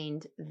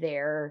behind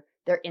their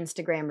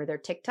Instagram or their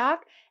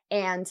TikTok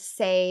and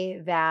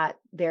say that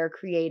they're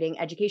creating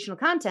educational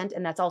content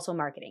and that's also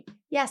marketing.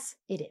 Yes,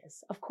 it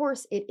is. Of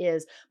course it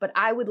is, but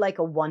I would like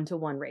a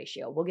 1-to-1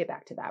 ratio. We'll get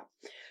back to that.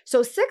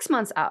 So 6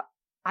 months up,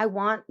 I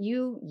want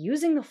you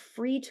using the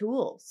free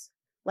tools.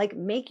 Like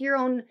make your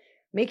own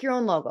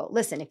logo.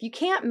 Listen, if you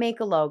can't make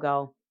a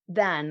logo,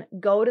 then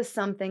go to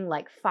something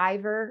like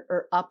Fiverr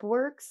or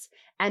Upworks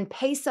and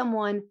pay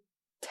someone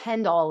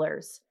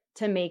 $10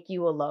 to make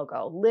you a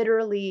logo.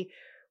 Literally,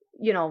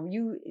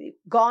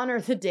 gone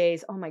are the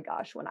days. Oh my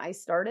gosh, when I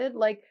started,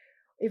 like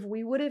if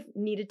we would have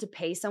needed to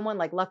pay someone,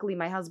 like luckily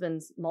my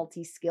husband's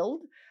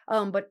multi-skilled,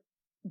 but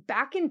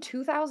back in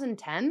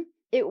 2010,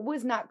 it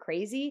was not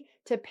crazy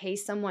to pay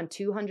someone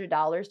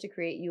 $200 to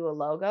create you a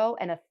logo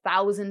and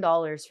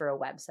 $1,000 for a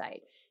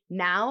website.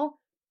 Now,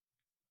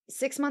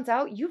 6 months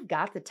out, you've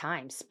got the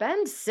time.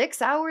 Spend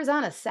 6 hours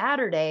on a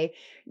Saturday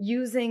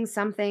using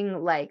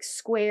something like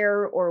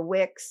Square or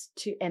Wix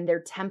and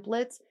their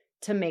templates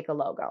to make a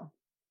logo.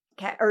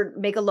 Okay, or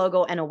make a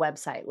logo and a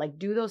website. Like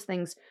do those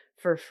things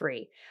for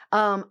free.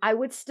 I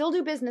would still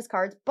do business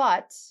cards,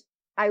 but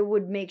I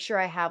would make sure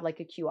I have like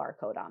a QR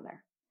code on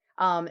there.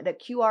 The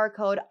QR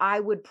code, I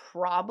would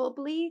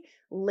probably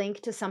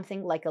link to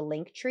something like a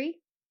Linktree.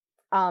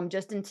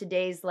 Just in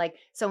today's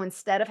so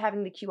instead of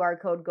having the QR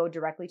code go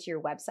directly to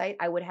your website,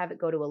 I would have it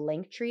go to a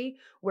Linktree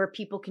where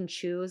people can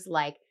choose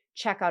like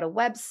check out a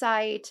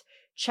website,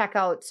 check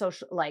out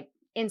social like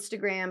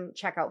Instagram,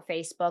 check out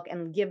Facebook,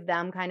 and give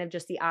them kind of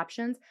just the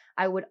options.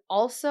 I would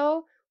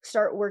also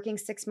start working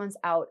 6 months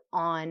out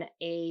on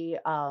a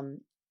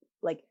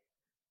like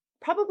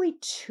probably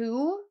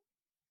 2,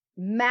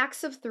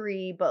 max of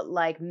 3, but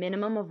like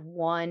minimum of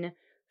 1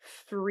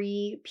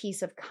 free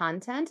piece of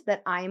content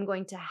that I am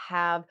going to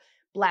have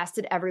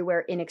blasted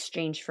everywhere in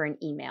exchange for an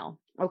email.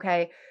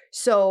 Okay.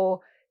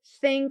 So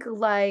think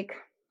like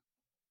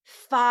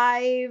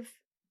 5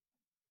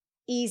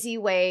 easy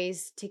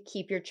ways to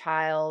keep your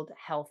child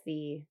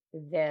healthy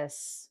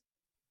this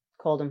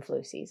cold and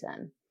flu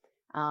season.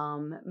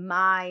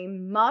 My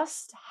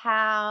must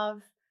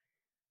have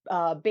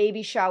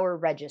baby shower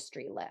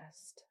registry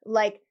list,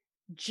 like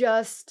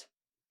just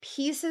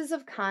pieces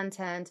of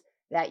content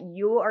that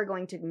you are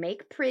going to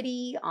make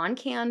pretty on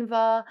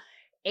Canva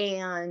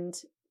and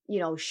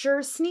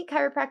sure, sneak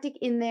chiropractic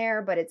in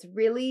there, but it's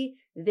really,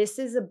 this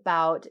is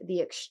about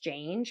the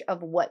exchange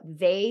of what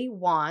they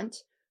want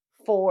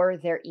for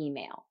their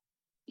email.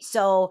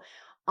 So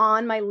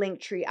on my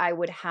Linktree, I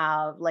would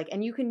have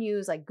and you can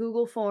use like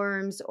Google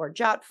Forms or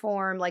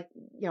JotForm,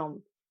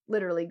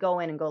 literally go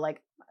in and go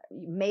like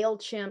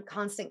MailChimp,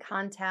 Constant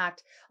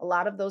Contact. A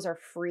lot of those are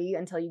free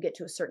until you get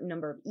to a certain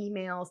number of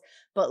emails.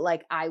 But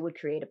I would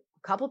create a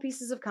couple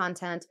pieces of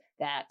content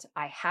that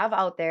I have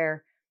out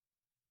there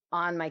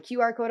on my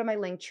QR code on my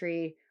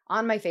Linktree,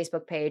 on my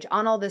Facebook page,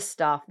 on all this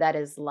stuff that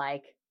is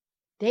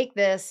take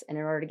this, and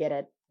in order to get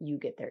it, you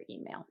get their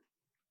email.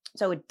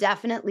 So I would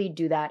definitely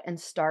do that and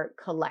start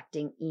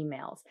collecting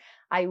emails.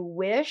 I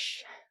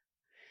wish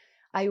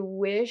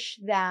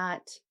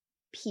that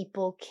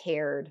people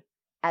cared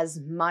as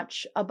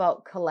much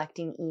about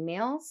collecting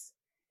emails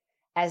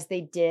as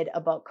they did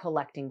about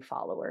collecting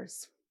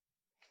followers.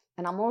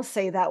 And I'm going to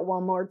say that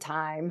one more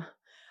time.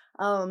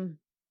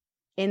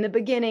 In the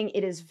beginning,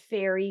 it is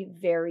very,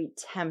 very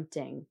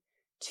tempting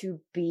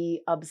to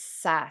be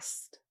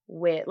obsessed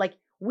with,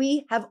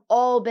 we have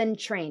all been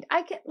trained.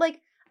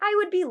 I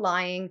would be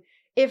lying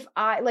if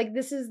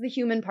this is the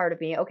human part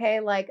of me, okay?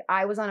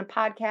 I was on a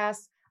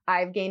podcast,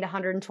 I've gained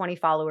 120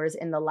 followers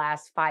in the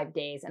last 5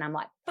 days, and I'm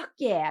like, fuck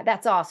yeah,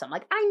 that's awesome.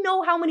 I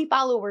know how many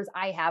followers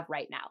I have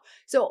right now.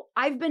 So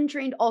I've been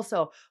trained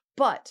also,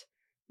 but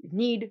you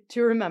need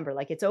to remember,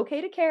 it's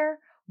okay to care,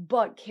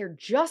 but care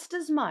just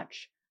as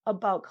much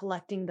about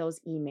collecting those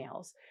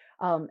emails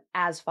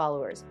as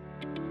followers.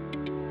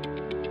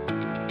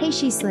 Hey,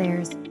 She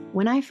Slayers.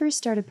 When I first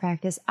started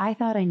practice, I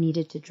thought I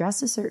needed to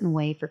dress a certain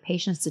way for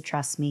patients to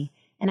trust me,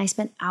 and I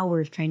spent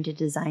hours trying to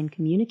design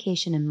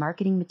communication and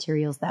marketing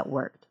materials that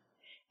worked.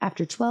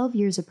 After 12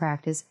 years of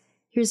practice,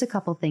 here's a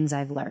couple things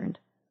I've learned.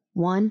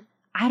 1,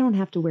 I don't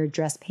have to wear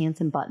dress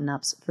pants and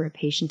button-ups for a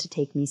patient to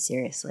take me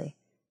seriously.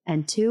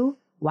 And 2,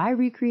 why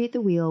recreate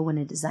the wheel when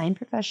a design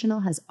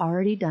professional has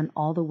already done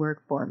all the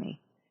work for me?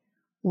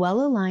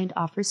 Well Aligned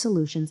offers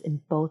solutions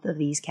in both of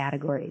these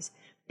categories.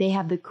 They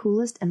have the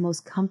coolest and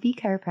most comfy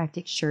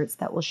chiropractic shirts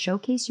that will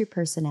showcase your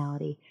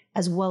personality,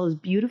 as well as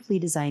beautifully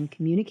designed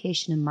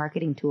communication and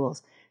marketing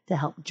tools to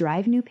help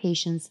drive new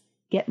patients,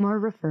 get more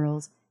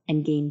referrals,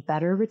 and gain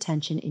better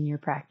retention in your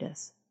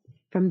practice.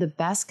 From the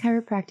best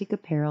chiropractic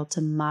apparel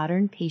to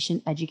modern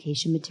patient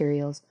education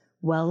materials,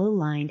 Well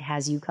Aligned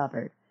has you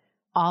covered.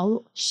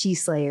 All She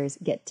Slayers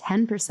get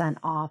 10%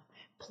 off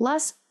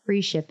plus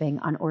free shipping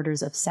on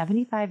orders of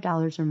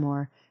 $75 or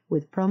more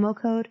with promo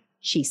code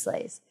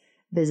SheSlays.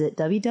 Visit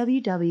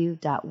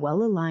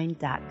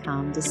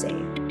www.wellaligned.com to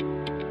save.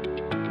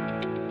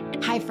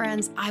 Hi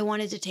friends, I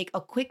wanted to take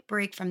a quick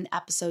break from the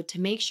episode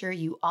to make sure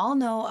you all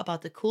know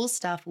about the cool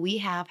stuff we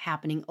have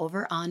happening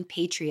over on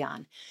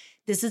Patreon.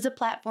 This is a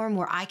platform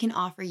where I can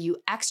offer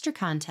you extra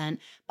content,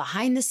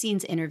 behind the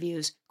scenes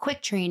interviews,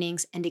 quick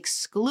trainings, and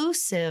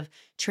exclusive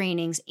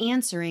trainings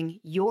answering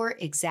your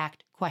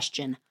exact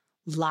question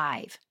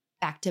live,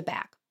 back to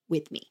back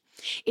with me.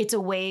 It's a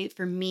way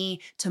for me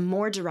to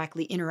more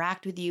directly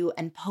interact with you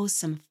and post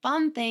some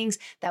fun things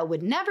that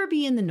would never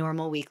be in the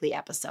normal weekly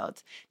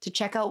episodes. To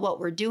check out what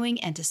we're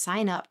doing and to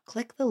sign up,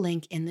 click the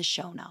link in the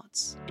show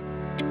notes.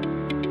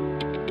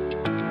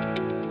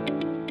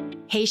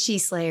 Hey, She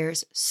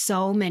Slayers,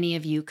 so many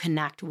of you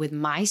connect with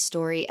my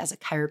story as a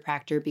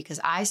chiropractor because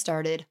I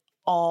started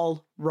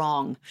all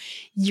wrong.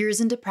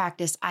 Years into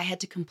practice, I had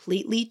to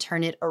completely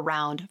turn it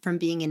around from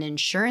being an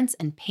insurance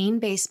and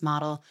pain-based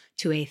model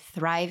to a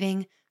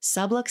thriving,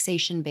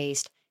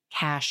 subluxation-based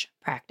cash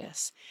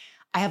practice.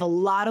 I have a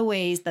lot of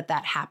ways that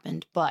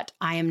happened, but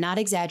I am not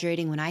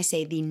exaggerating when I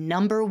say the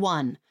number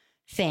one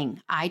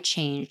thing I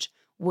changed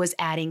was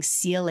adding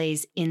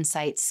CLA's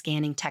Insight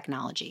scanning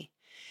technology.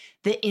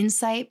 The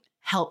Insight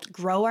helped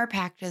grow our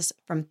practice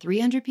from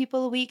 300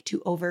 people a week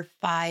to over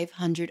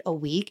 500 a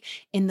week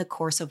in the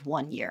course of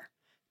 1 year,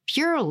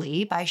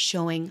 purely by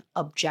showing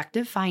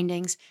objective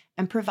findings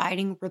and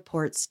providing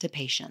reports to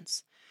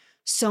patients.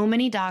 So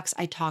many docs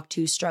I talk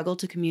to struggle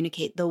to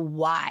communicate the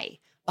why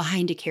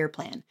behind a care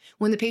plan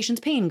when the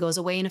patient's pain goes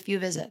away in a few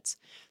visits.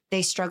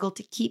 They struggle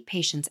to keep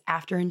patients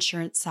after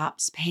insurance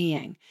stops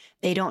paying.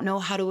 They don't know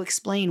how to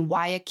explain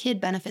why a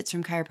kid benefits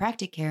from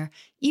chiropractic care,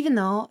 even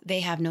though they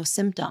have no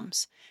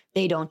symptoms.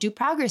 They don't do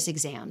progress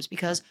exams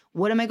because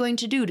what am I going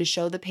to do to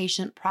show the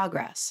patient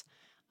progress?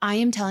 I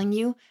am telling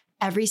you,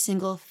 every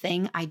single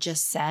thing I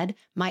just said,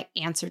 my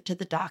answer to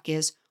the doc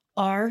is,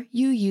 are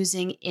you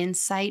using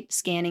Insight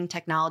scanning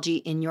technology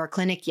in your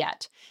clinic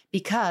yet?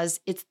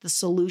 Because it's the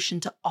solution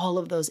to all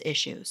of those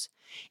issues.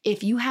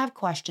 If you have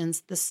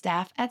questions, the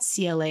staff at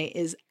CLA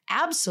is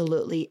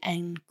absolutely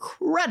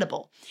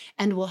incredible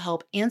and will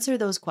help answer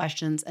those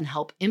questions and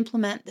help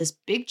implement this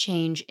big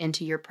change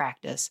into your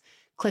practice.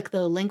 Click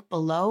the link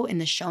below in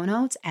the show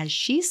notes as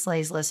She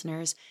Slays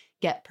listeners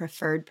get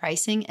preferred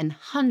pricing and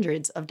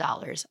hundreds of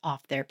dollars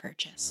off their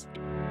purchase.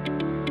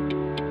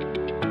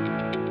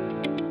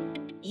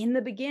 In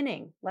the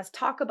beginning, let's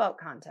talk about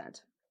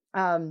content.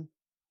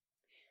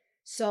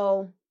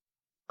 So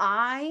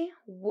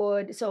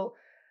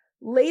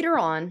later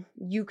on,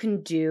 you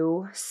can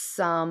do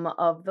some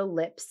of the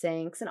lip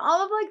syncs and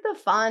all of like the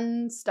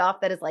fun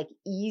stuff that is like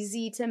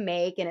easy to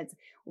make. And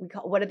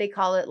what do they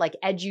call it? Like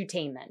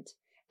edutainment.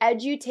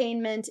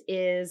 Edutainment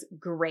is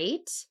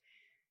great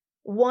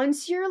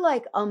once you're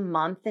like a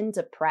month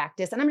into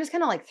practice. And I'm just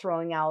kind of like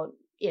throwing out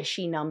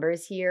ishy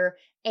numbers here.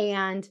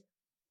 And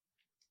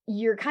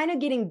you're kind of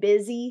getting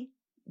busy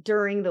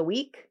during the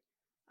week.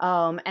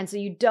 And so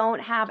you don't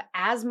have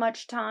as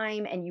much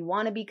time and you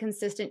want to be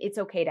consistent. It's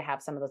okay to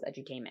have some of those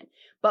edutainment.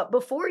 But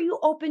before you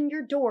open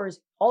your doors,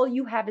 all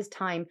you have is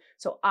time.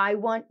 So I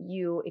want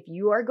you, if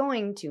you are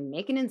going to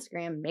make an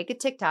Instagram, make a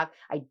TikTok,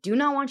 I do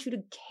not want you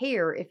to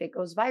care if it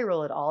goes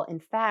viral at all. In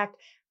fact,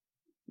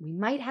 we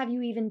might have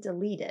you even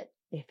delete it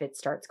if it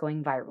starts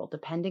going viral,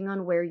 depending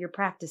on where you're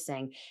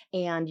practicing.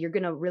 And you're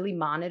going to really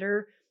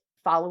monitor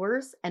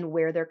followers and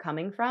where they're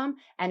coming from.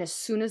 And as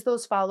soon as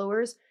those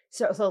followers,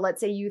 so let's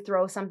say you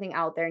throw something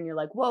out there and you're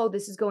like, whoa,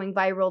 this is going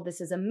viral.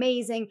 This is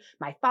amazing.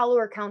 My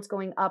follower count's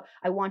going up.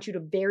 I want you to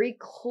very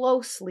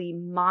closely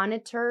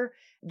monitor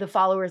the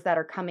followers that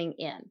are coming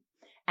in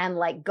and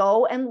like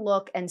go and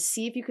look and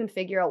see if you can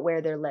figure out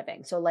where they're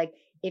living. So like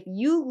if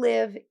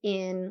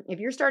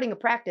you're starting a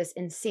practice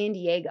in San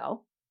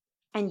Diego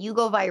and you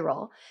go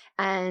viral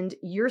and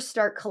you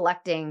start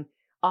collecting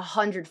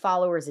 100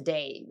 followers a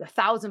day,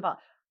 1,000 followers,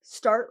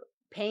 start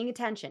paying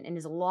attention. And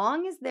as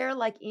long as they're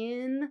like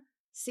in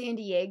San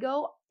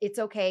Diego, it's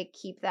okay.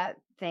 Keep that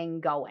thing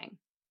going.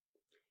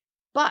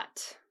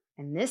 But,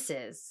 and this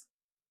is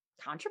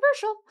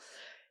controversial,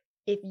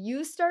 if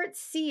you start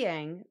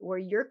seeing where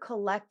you're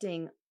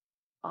collecting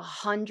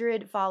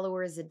 100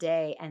 followers a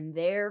day and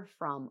they're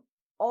from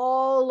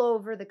all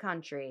over the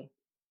country,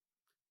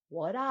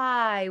 what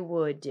I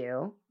would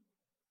do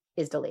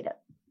is delete it.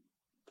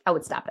 I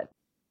would stop it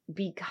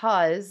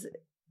because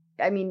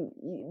I mean,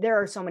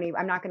 there are so many,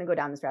 I'm not going to go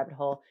down this rabbit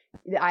hole.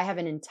 I have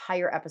an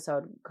entire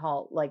episode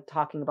called like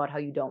talking about how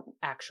you don't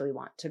actually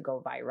want to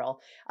go viral.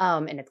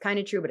 And it's kind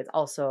of true, but it's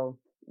also,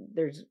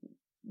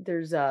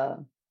 there's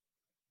a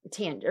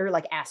or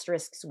like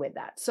asterisks with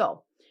that.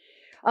 So,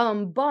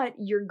 but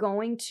you're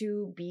going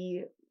to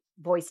be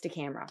voice to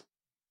camera.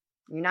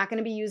 You're not going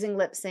to be using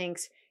lip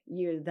syncs.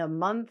 The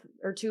month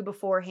or two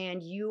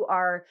beforehand,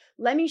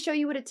 let me show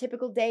you what a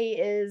typical day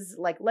is.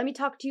 Like, let me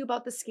talk to you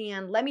about the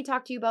scan. Let me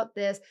talk to you about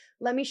this.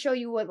 Let me show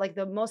you what like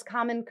the most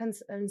common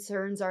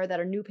concerns are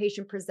that a new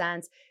patient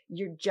presents.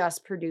 You're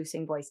just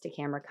producing voice to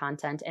camera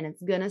content, and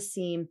it's going to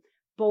seem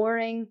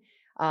boring.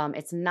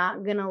 It's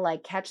not going to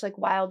like catch like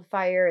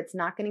wildfire. It's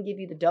not going to give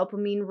you the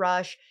dopamine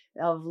rush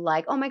of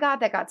like, oh my God,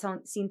 that got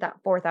seen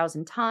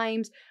 4,000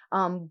 times.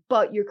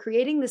 But you're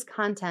creating this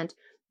content.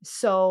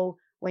 So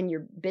when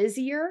you're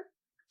busier,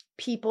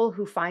 people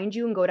who find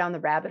you and go down the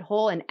rabbit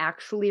hole and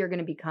actually are going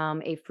to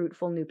become a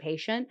fruitful new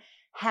patient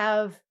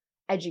have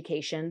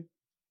education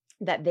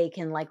that they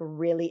can like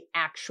really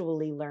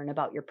actually learn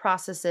about your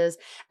processes.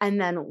 And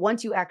then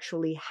once you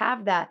actually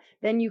have that,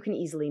 then you can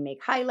easily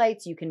make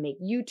highlights, you can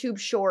make YouTube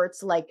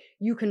shorts, like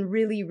you can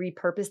really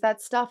repurpose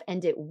that stuff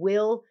and it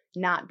will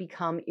not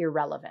become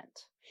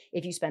irrelevant.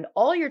 If you spend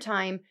all your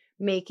time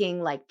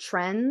making like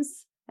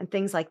trends and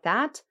things like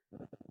that,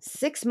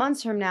 6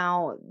 months from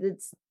now,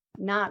 it's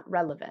not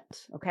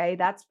relevant. Okay.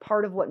 That's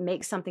part of what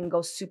makes something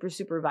go super,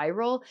 super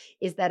viral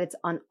is that it's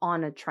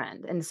on a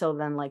trend. And so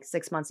then like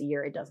 6 months, a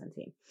year, it doesn't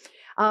seem.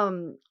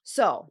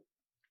 So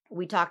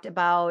we talked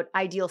about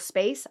ideal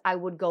space. I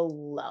would go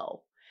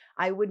low.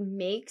 I would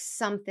make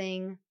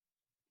something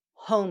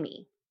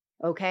homey.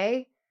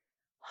 Okay.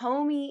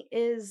 Homey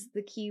is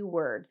the key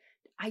word.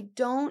 I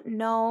don't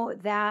know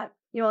that,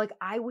 like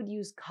I would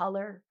use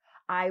color.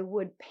 I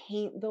would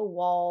paint the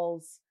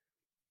walls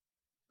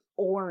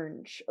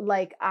orange.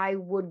 Like I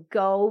would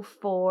go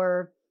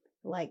for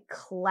like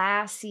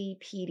classy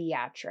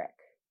pediatric,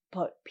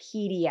 but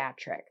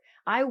pediatric.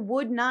 I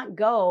would not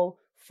go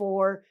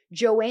for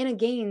Joanna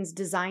Gaines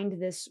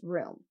designed this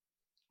room.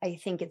 I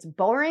think it's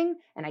boring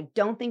and I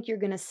don't think you're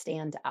going to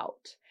stand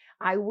out.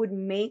 I would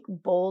make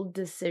bold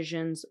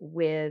decisions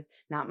with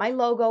not my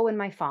logo and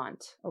my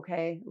font.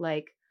 Okay.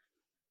 Like,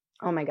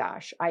 oh my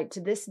gosh. To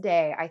this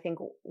day, I think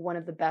one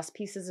of the best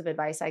pieces of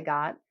advice I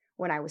got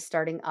when I was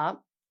starting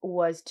up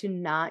was to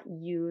not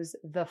use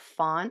the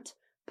font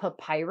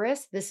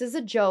Papyrus. This is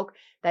a joke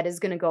that is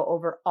going to go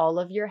over all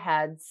of your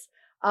heads,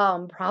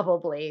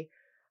 probably.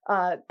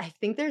 I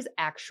think there's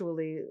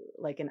actually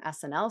like an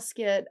SNL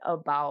skit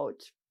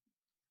about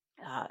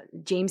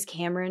James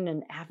Cameron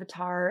and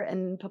Avatar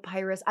and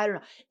Papyrus. I don't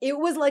know. It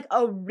was like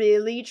a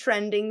really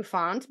trending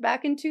font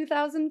back in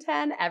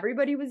 2010.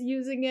 Everybody was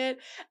using it.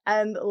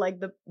 And like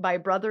my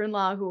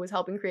brother-in-law who was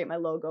helping create my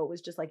logo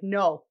was just like,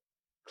 no,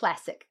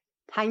 classic.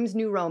 Times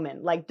New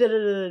Roman, like da da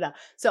da da.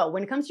 So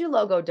when it comes to your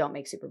logo, don't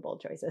make super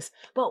bold choices.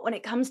 But when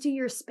it comes to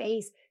your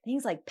space,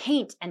 things like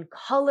paint and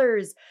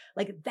colors,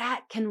 like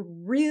that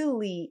can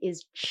really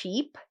is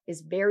cheap,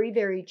 is very,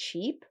 very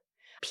cheap.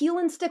 Peel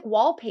and stick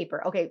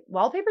wallpaper. Okay,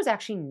 wallpaper is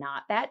actually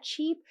not that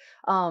cheap.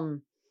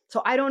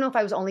 So I don't know if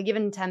I was only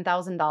given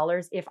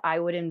 $10,000 if I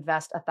would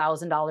invest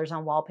 $1,000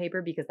 on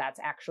wallpaper because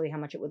that's actually how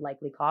much it would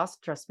likely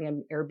cost. Trust me,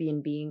 I'm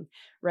Airbnb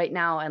right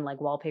now and like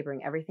wallpapering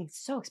everything's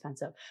so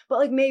expensive. But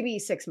like maybe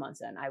 6 months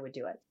in, I would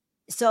do it.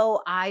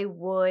 So I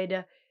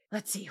would,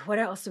 let's see, what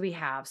else do we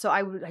have? So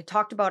I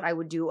talked about I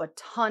would do a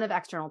ton of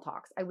external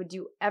talks. I would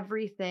do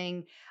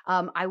everything.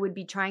 I would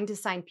be trying to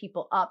sign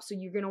people up. So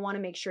you're going to want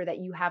to make sure that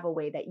you have a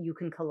way that you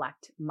can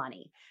collect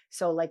money.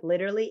 So like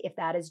literally, if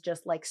that is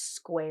just like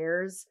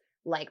squares,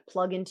 like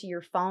plug into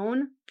your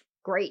phone,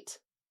 great.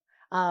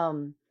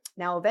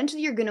 Now,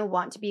 eventually you're going to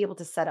want to be able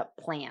to set up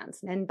plans.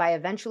 And by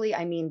eventually,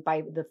 I mean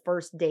by the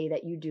first day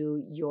that you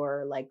do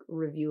your like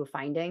review of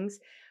findings.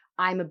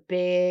 I'm a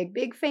big,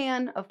 big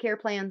fan of care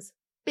plans.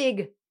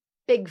 Big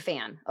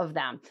fan of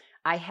them.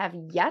 I have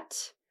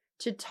yet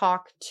to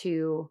talk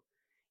to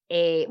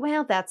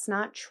well, that's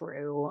not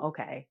true.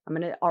 Okay. I'm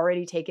going to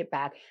already take it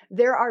back.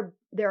 There are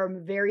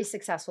very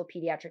successful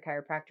pediatric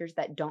chiropractors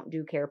that don't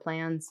do care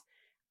plans.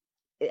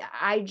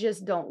 I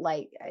just don't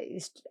like,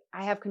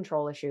 I have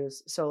control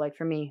issues. So like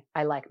for me,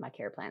 I like my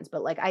care plans,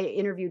 but like I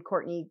interviewed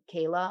Courtney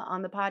Kayla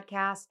on the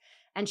podcast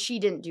and she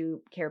didn't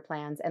do care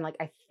plans. And like,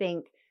 I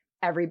think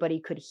everybody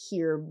could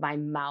hear my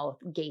mouth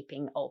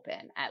gaping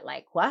open at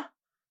like, what?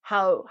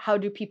 How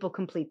do people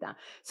complete them?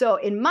 So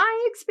in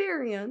my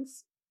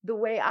experience, the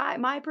way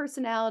my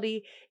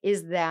personality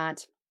is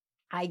that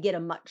I get a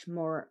much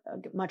more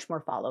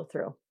follow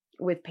through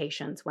with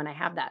patients when I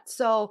have that.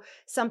 So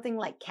something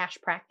like cash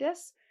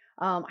practice,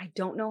 I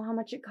don't know how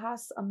much it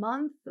costs a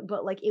month,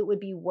 but like it would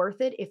be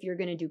worth it if you're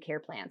going to do care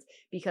plans,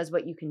 because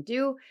what you can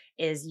do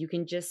is you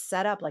can just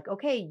set up like,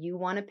 okay, you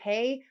want to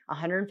pay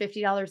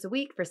 $150 a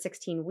week for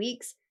 16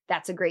 weeks.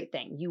 That's a great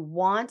thing. You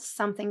want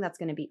something that's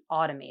going to be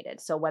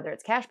automated. So whether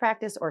it's cash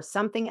practice or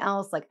something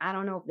else, like, I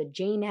don't know if the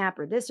Jane app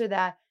or this or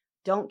that,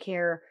 don't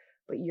care,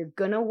 but you're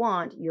going to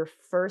want your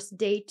first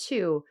day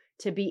 2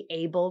 to be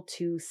able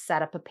to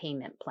set up a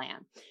payment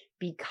plan.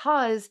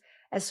 Because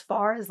as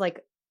far as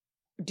like,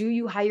 do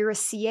you hire a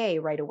CA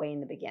right away in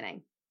the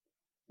beginning?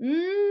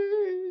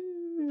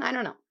 I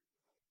don't know.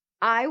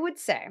 I would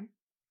say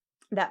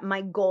that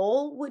my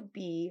goal would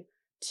be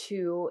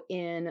to,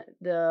 in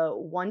the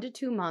 1 to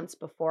 2 months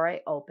before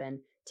I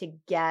open, to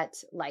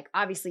get like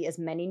obviously as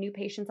many new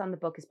patients on the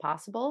book as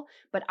possible,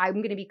 but I'm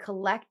going to be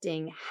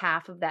collecting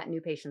half of that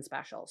new patient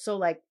special. So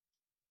like,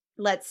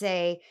 let's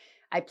say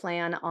I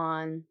plan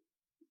on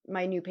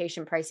my new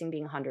patient pricing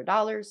being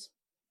 $100.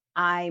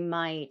 I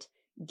might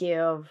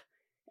give,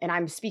 and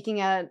I'm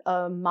speaking at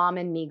a mom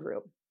and me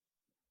group.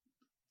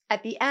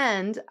 At the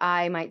end,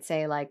 I might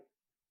say like,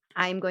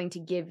 I'm going to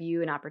give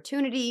you an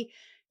opportunity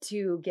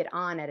to get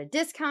on at a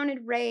discounted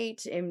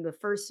rate in the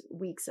first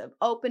weeks of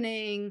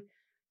opening,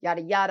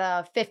 yada,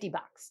 yada, $50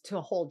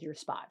 to hold your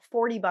spot,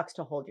 $40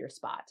 to hold your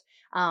spot.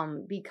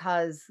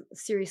 Because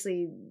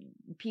seriously,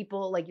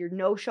 people like your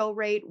no-show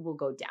rate will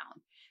go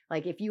down.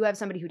 Like if you have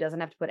somebody who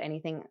doesn't have to put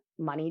anything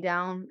money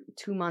down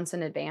 2 months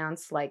in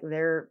advance, like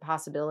their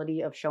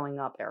possibility of showing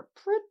up, they're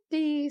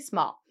pretty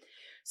small.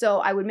 So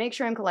I would make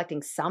sure I'm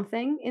collecting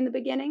something in the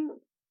beginning,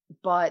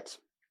 but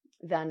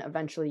then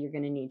eventually you're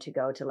going to need to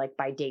go to like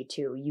by day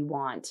 2, you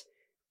want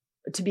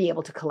to be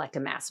able to collect a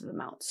massive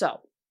amount.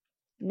 So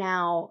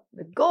now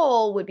the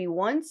goal would be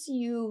once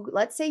you,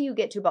 let's say you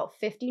get to about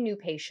 50 new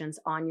patients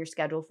on your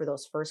schedule for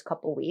those first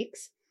couple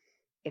weeks.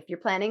 If you're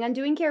planning on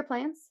doing care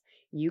plans,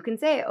 you can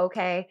say,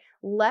 okay,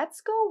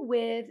 let's go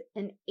with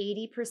an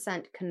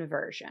 80%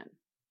 conversion.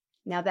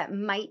 Now that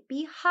might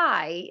be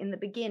high in the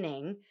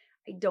beginning.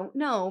 I don't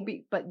know,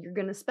 but you're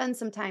going to spend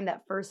some time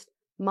that first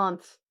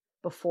month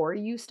before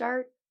you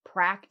start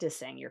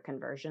practicing your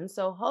conversion.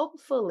 So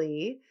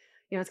hopefully,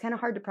 it's kind of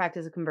hard to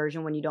practice a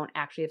conversion when you don't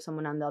actually have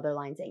someone on the other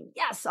line saying,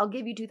 yes, I'll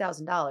give you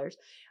 $2,000.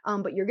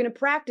 But you're going to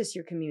practice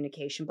your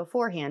communication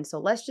beforehand. So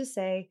let's just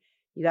say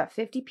you got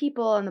 50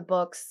 people on the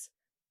books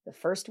the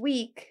first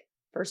week,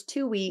 first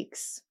 2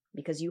 weeks,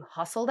 because you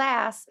hustled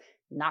ass,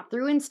 not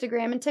through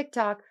Instagram and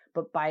TikTok,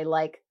 but by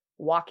like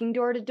walking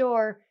door to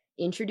door,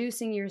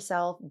 introducing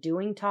yourself,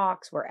 doing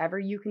talks wherever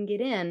you can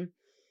get in.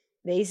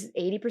 These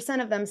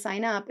 80% of them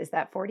sign up. Is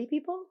that 40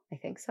 people? I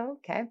think so.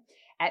 Okay.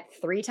 At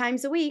 3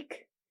 times a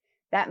week,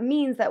 that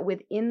means that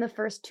within the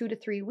first 2 to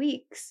 3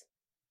 weeks,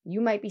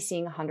 you might be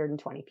seeing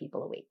 120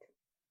 people a week.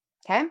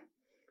 Okay.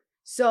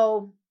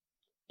 So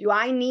do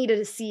I need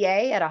a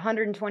CA at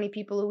 120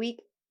 people a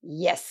week?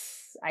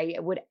 Yes, I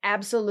would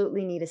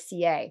absolutely need a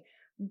CA,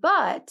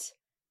 but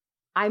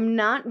I'm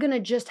not going to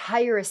just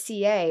hire a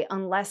CA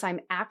unless I'm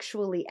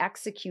actually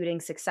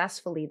executing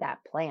successfully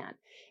that plan.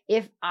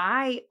 If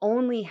I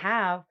only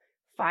have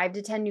 5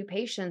 to 10 new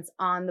patients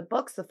on the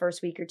books the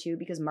first week or two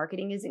because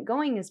marketing isn't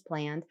going as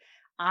planned,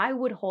 I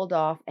would hold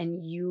off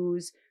and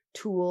use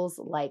tools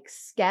like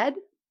Sked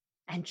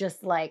and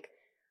just like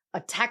a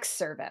text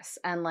service.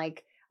 And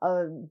like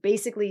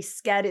basically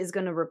Sked is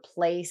going to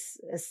replace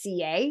a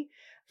CA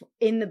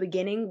in the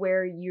beginning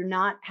where you're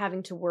not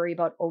having to worry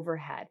about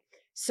overhead.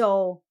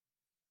 So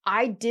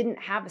I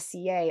didn't have a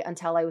CA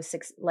until I was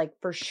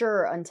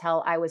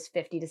until I was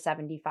 50 to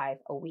 75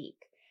 a week.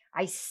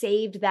 I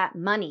saved that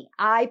money.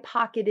 I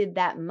pocketed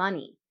that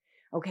money.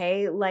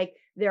 Okay. Like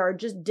there are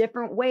just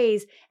different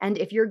ways. And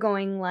if you're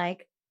going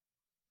like,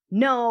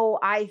 no,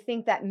 I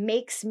think that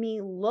makes me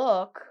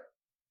look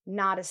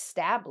not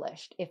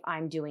established if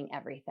I'm doing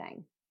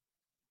everything.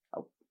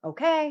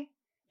 Okay.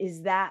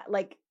 Is that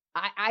like,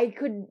 I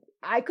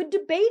could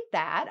debate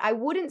that. I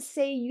wouldn't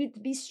say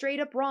you'd be straight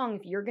up wrong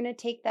if you're going to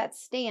take that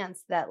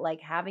stance that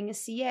like having a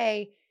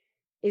CA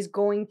is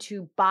going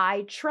to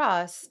buy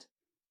trust.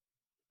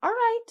 All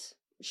right,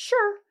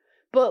 sure.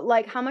 But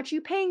like how much are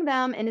you paying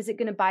them and is it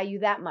going to buy you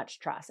that much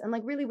trust? And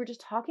like really we're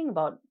just talking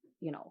about,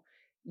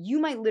 you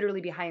might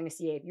literally be hiring a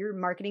CA. If your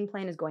marketing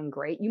plan is going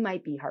great, you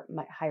might be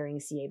hiring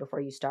a CA before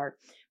you start.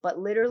 But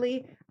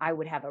literally I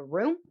would have a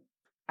room,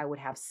 I would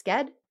have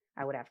Sked,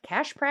 I would have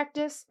cash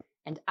practice,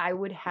 and I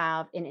would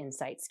have an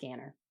insight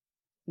scanner.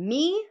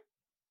 Me,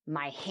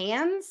 my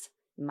hands,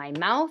 my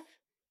mouth,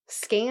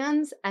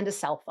 scans, and a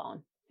cell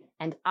phone.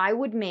 And I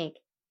would make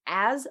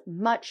as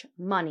much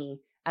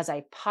money as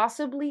I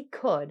possibly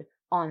could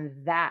on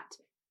that,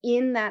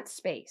 in that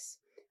space.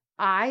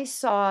 I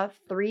saw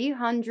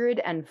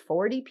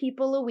 340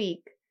 people a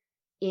week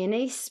in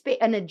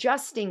an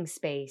adjusting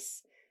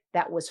space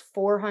that was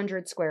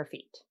 400 square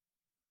feet.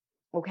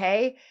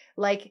 Okay?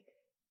 Like,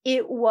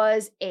 it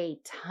was a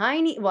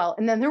tiny,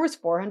 and then there was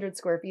 400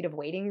 square feet of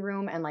waiting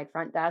room and like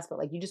front desk, but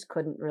like you just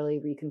couldn't really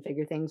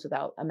reconfigure things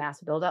without a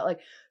massive build out.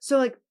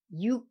 So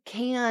you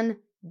can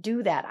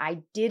do that. I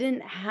didn't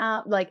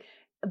have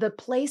the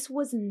place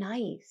was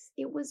nice.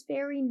 It was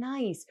very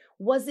nice.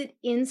 Was it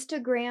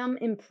Instagram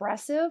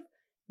impressive?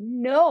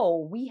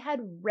 No, we had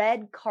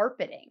red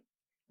carpeting,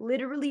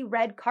 literally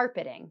red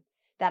carpeting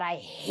that I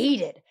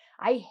hated.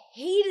 I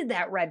hated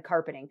that red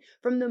carpeting.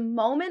 From the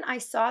moment I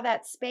saw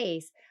that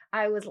space,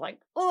 I was like,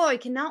 oh, I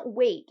cannot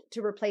wait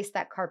to replace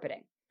that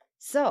carpeting.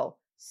 So,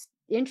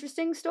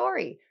 interesting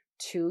story.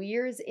 2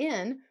 years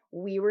in,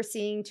 we were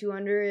seeing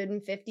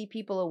 250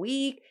 people a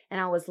week. And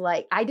I was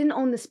like, I didn't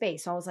own the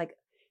space. So I was like,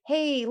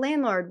 hey,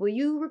 landlord, will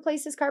you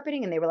replace this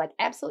carpeting? And they were like,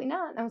 absolutely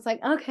not. And I was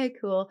like, okay,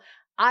 cool.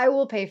 I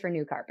will pay for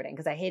new carpeting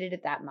because I hated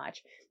it that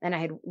much. And I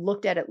had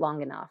looked at it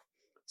long enough.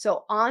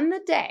 So on the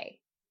day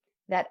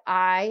that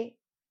I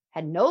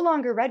had no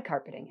longer red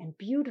carpeting and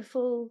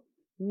beautiful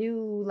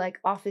new like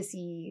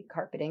office-y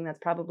carpeting that's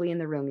probably in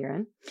the room you're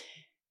in,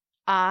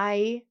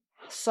 I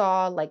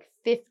saw like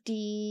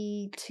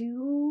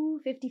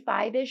 52,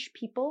 55-ish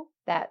people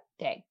that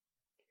day.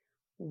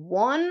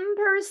 One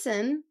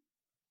person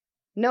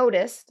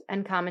noticed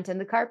and commented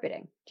the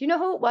carpeting. Do you know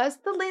who it was?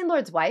 The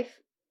landlord's wife.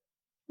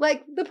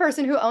 Like the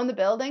person who owned the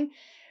building.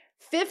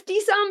 50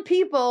 some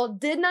people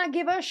did not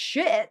give a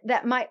shit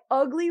that my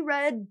ugly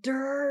red,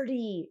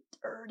 dirty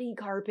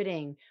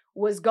carpeting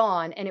was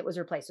gone and it was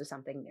replaced with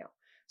something new.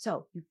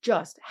 So you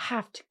just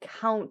have to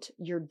count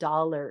your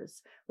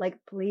dollars. Like,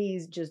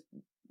 please just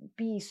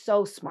be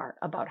so smart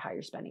about how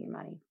you're spending your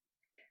money.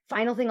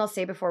 Final thing I'll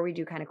say before we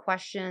do kind of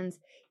questions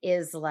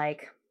is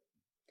like,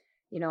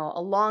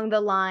 along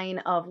the line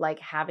of like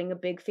having a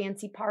big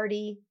fancy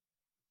party.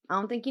 I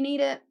don't think you need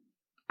it.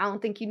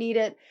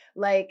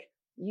 Like,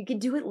 you can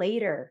do it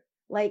later.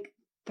 Like,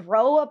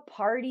 throw a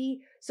party.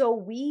 So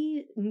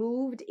we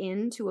moved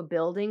into a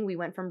building. We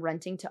went from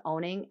renting to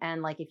owning.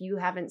 And like, if you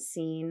haven't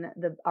seen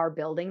our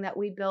building that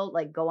we built,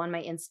 like go on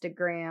my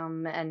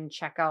Instagram and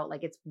check out,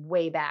 like it's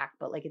way back,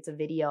 but like it's a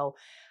video.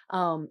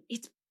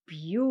 It's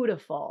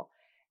beautiful.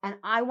 And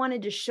I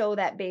wanted to show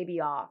that baby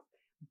off,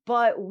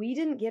 but we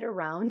didn't get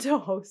around to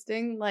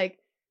hosting like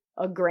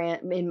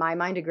in my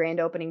mind, a grand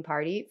opening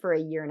party for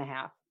a year and a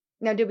half.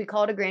 Now, did we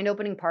call it a grand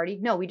opening party?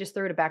 No, we just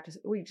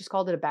we just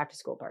called it a back to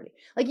school party.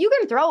 Like, you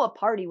can throw a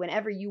party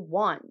whenever you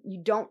want.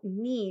 You don't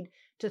need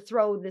to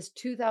throw this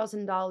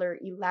 $2,000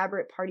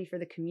 elaborate party for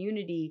the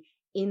community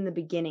in the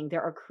beginning.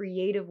 There are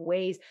creative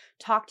ways.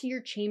 Talk to your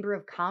chamber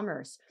of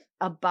commerce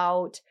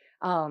about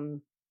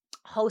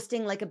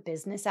hosting like a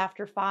business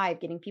after 5,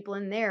 getting people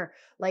in there.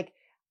 Like,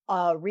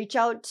 reach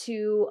out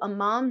to a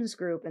mom's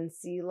group and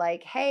see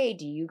like, hey,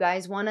 do you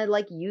guys want to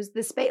like use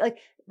this space? Like,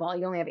 well,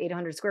 you only have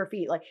 800 square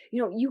feet. Like,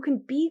 you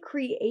can be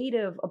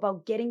creative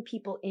about getting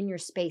people in your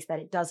space that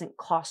it doesn't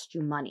cost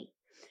you money.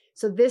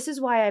 So this is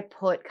why I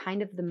put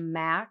kind of the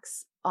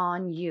max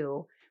on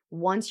you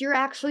once you're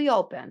actually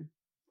open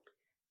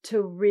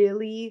to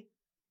really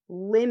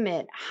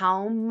limit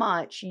how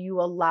much you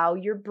allow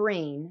your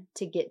brain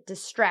to get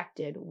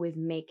distracted with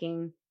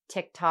making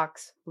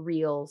TikToks,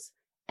 Reels,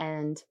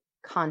 and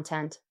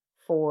content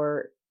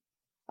for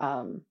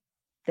the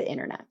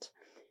internet,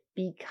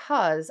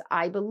 because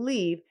I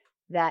believe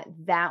that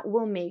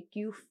will make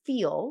you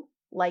feel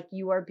like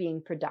you are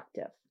being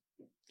productive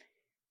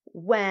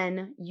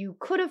when you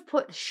could have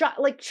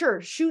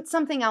shoot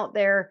something out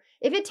there.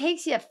 If it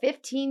takes you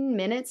 15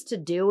 minutes to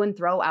do and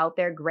throw out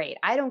there, great.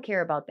 I don't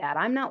care about that.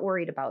 I'm not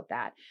worried about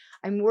that.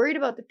 I'm worried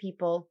about the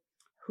people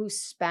who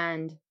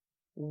spend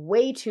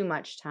way too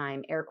much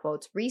time, air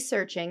quotes,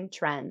 researching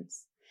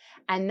trends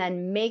and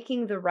then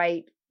making the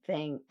right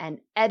thing and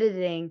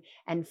editing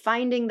and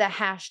finding the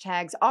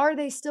hashtags. Are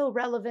they still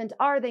relevant?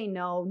 Are they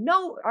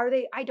are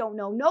they? I don't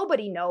know.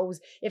 Nobody knows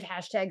if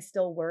hashtags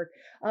still work.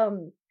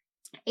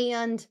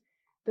 And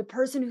the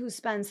person who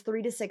spends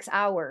 3 to 6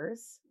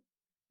 hours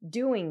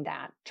doing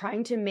that,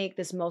 trying to make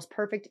this most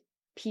perfect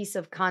piece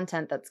of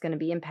content that's going to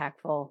be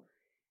impactful,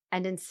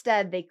 and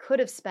instead they could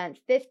have spent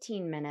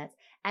 15 minutes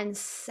and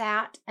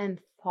sat and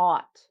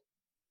thought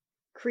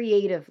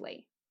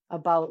creatively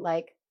about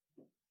like,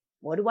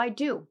 what do I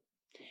do?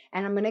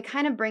 And I'm going to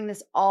kind of bring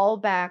this all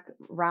back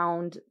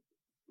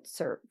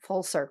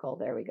full circle.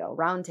 There we go.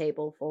 Round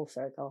table, full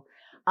circle.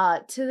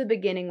 To the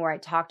beginning where I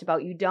talked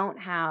about you don't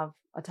have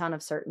a ton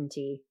of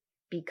certainty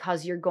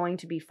because you're going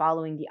to be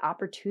following the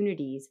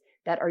opportunities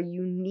that are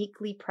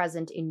uniquely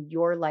present in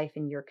your life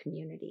and your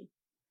community.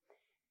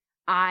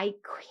 I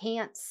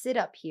can't sit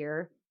up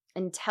here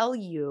and tell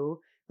you,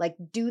 like,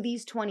 do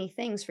these 20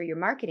 things for your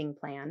marketing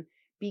plan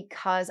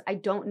because I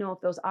don't know if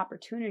those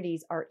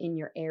opportunities are in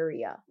your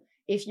area.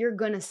 If you're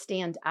going to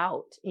stand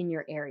out in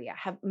your area,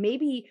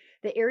 maybe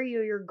the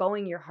area you're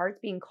going, your heart's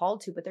being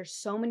called to, but there's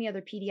so many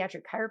other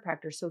pediatric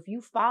chiropractors. So if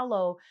you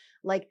follow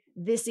like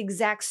this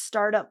exact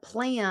startup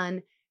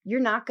plan, you're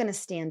not going to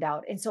stand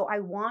out. And so I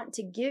want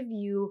to give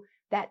you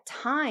that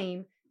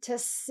time to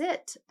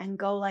sit and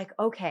go like,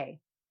 okay,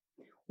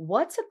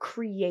 what's a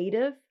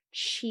creative,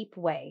 cheap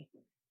way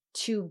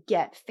to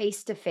get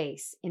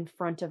face-to-face in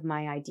front of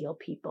my ideal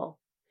people?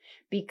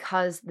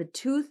 Because the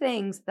two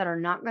things that are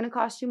not going to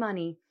cost you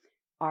money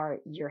are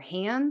your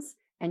hands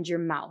and your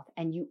mouth.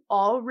 And you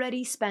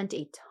already spent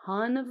a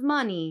ton of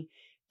money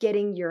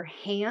getting your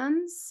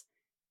hands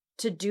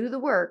to do the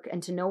work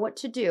and to know what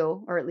to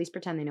do, or at least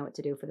pretend they know what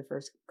to do for the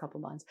first couple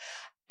months,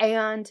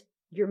 and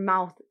your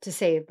mouth to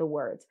say the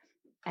words.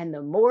 And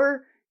the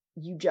more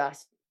you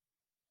just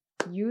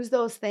use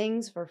those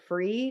things for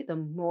free, the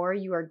more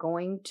you are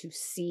going to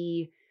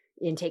see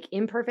and take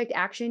imperfect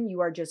action.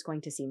 You are just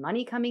going to see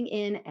money coming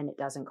in and it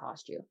doesn't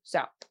cost you.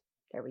 So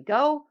there we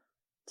go.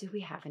 Do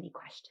we have any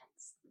questions?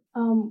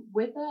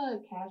 With a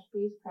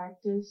cash-based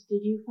practice,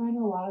 did you find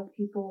a lot of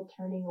people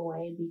turning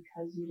away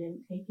because you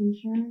didn't take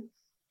insurance?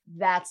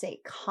 That's a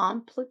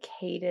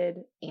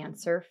complicated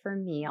answer for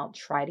me. I'll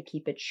try to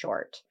keep it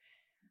short.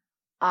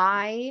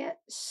 I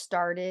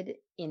started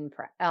in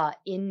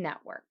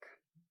network.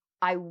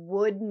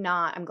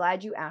 I'm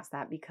glad you asked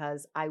that,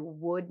 because I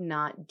would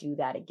not do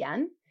that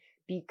again,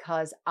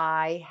 because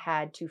I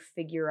had to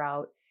figure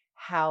out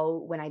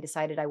how, when I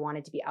decided I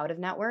wanted to be out of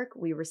network,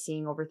 we were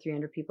seeing over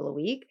 300 people a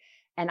week.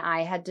 And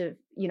I had to,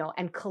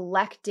 and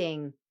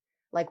collecting,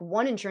 like,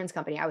 one insurance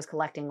company, I was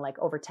collecting like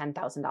over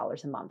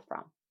 $10,000 a month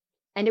from.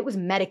 And it was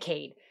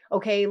Medicaid,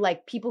 okay?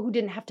 Like, people who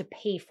didn't have to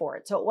pay for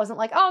it. So it wasn't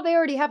like, oh, they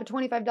already have a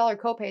 $25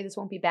 copay, this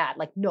won't be bad.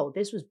 Like, no,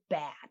 this was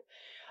bad.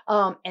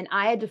 And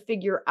I had to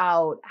figure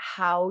out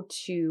how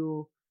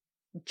to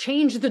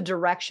change the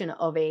direction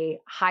of a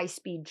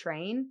high-speed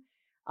train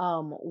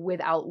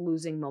without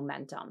losing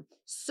momentum.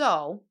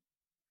 So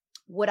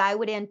what I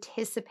would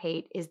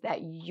anticipate is that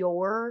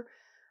your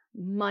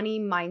money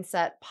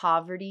mindset,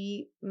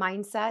 poverty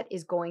mindset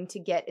is going to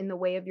get in the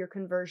way of your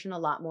conversion a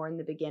lot more in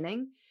the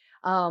beginning.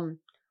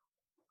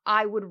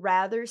 I would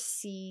rather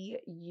see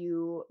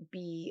you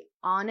be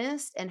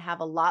honest and have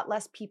a lot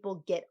less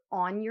people get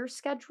on your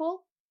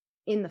schedule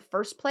in the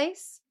first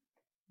place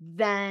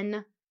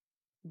than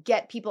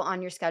get people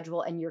on your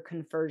schedule and your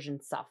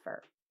conversion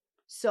suffer.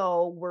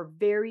 So we're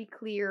very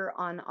clear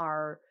on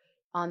our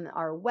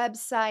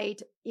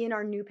website, in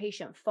our new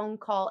patient phone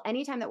call.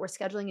 Anytime that we're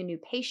scheduling a new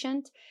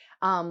patient,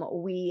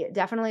 we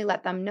definitely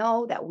let them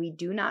know that we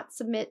do not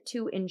submit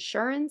to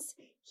insurance.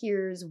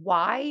 Here's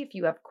why, if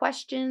you have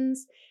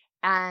questions,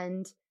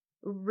 and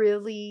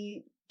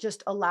really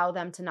just allow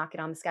them to not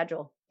get on the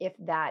schedule if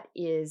that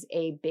is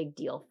a big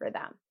deal for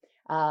them.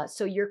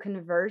 So your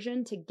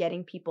conversion to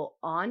getting people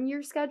on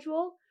your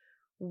schedule,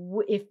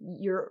 if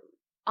you're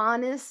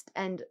honest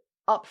and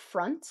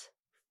upfront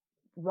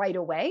right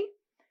away,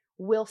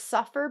 will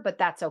suffer, but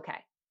that's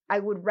okay. I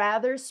would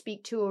rather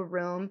speak to a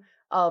room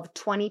of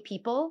 20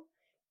 people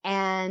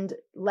and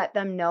let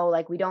them know,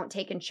 like, we don't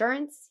take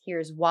insurance.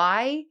 Here's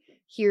why.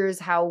 Here's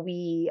how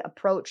we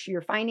approach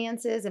your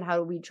finances and how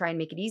do we try and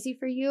make it easy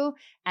for you.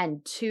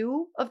 And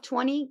 2 of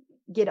 20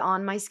 get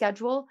on my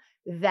schedule.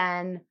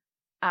 Then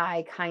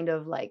I kind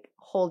of like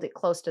hold it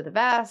close to the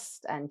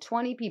vest, and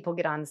 20 people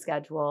get on the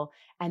schedule,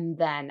 and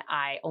then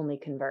I only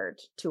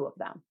convert 2 of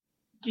them.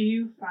 Do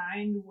you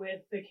find with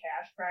the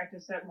cash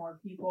practice that more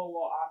people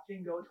will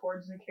often go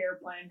towards the care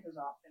plan because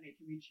often it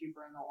can be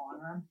cheaper in the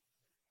long run?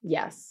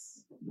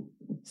 Yes.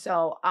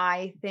 So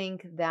I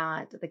think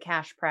that the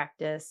cash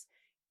practice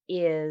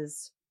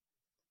is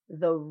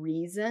the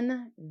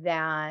reason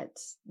that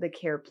the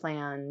care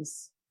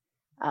plans,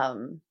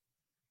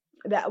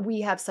 that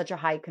we have such a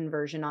high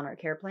conversion on our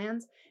care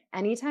plans.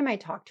 Anytime I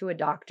talk to a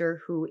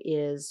doctor who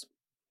is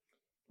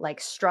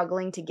like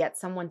struggling to get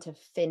someone to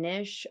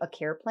finish a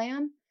care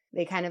plan,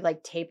 they kind of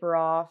like taper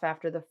off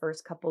after the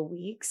first couple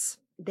weeks.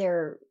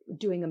 They're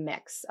doing a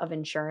mix of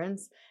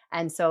insurance.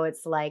 And so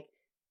it's like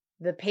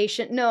the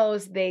patient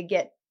knows they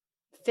get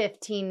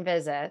 15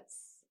 visits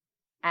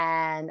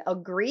and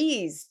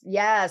agrees,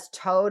 yes,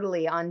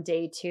 totally, on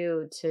day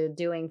 2 to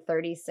doing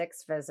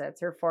 36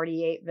 visits or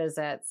 48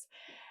 visits.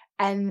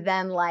 And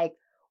then like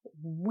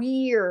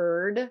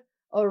weird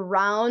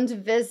around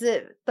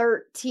visit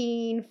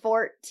 13,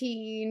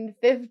 14,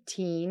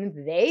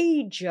 15,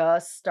 they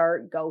just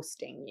start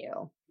ghosting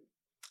you.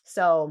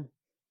 So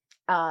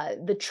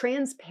the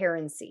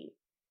transparency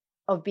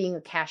of being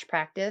a cash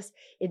practice,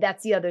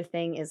 that's the other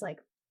thing, is like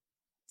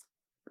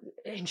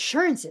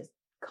insurance is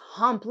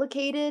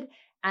complicated,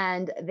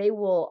 and they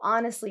will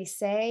honestly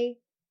say,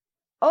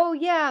 oh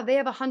yeah, they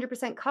have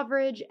 100%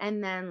 coverage.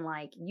 And then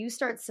like you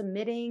start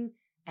submitting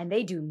and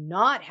they do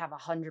not have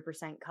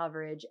 100%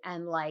 coverage.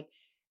 And like,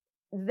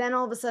 then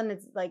all of a sudden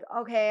it's like,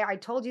 okay, I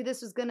told you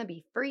this was going to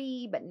be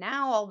free, but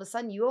now all of a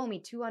sudden you owe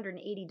me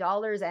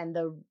 $280 and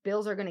the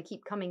bills are going to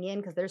keep coming in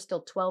because there's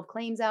still 12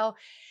 claims out.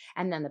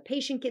 And then the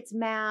patient gets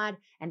mad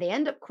and they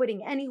end up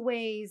quitting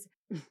anyways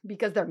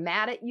because they're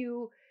mad at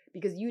you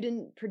because you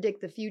didn't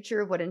predict the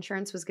future of what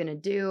insurance was going to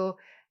do.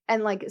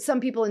 And like some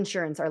people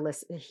insurance are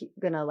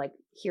going to like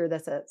hear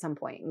this at some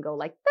point and go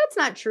like, that's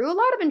not true. A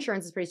lot of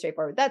insurance is pretty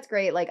straightforward. That's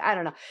great. Like, I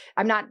don't know.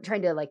 I'm not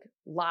trying to like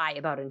lie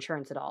about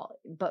insurance at all.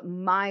 But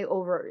my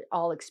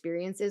overall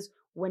experience is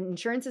when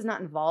insurance is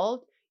not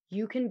involved,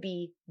 you can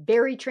be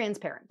very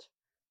transparent.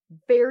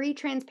 Very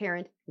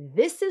transparent.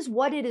 This is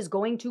what it is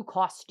going to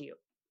cost you.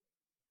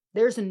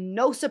 There's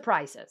no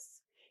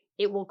surprises.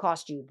 It will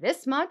cost you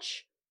this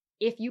much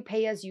if you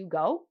pay as you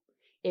go.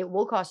 It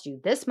will cost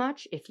you this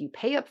much if you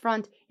pay up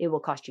front. It will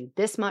cost you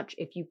this much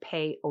if you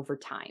pay over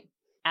time.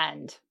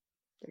 And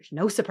there's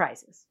no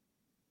surprises.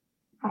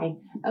 Hi.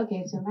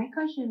 Okay, so my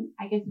question,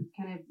 I guess, is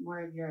kind of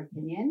more of your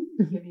opinion,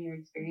 given your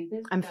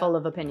experiences. I'm full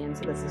of opinions,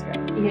 so this is great.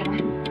 Yeah.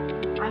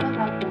 I'm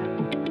about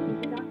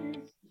the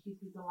doctors. She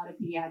sees a lot of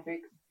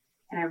pediatrics,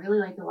 and I really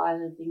like a lot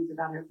of the things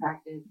about her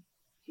practice.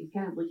 She's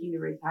kind of looking to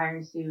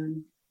retire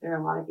soon, there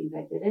are a lot of things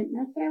I didn't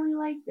necessarily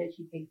like, that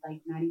she takes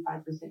like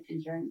 95%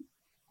 insurance.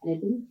 And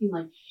it didn't seem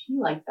like she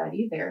liked that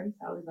either.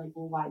 So I was like,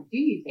 well, why do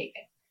you take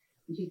it?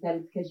 And she said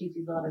it's because she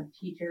sees a lot of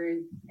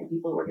teachers and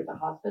people who work at the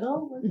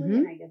hospital locally,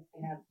 and I guess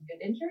they have good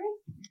insurance.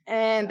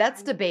 And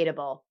that's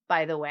debatable,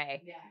 by the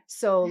way. Yeah.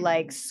 So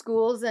like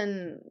schools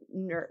and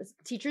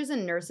teachers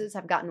and nurses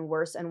have gotten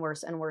worse and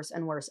worse and worse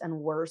and worse and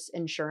worse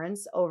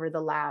insurance over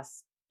the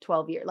last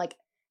 12 years. Like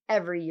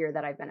every year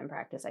that I've been in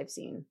practice, I've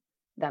seen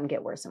them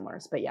get worse and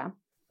worse. But yeah.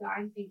 So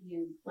I'm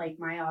thinking like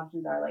my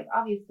options are like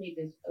obviously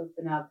just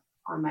open up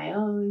on my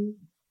own,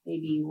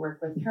 maybe work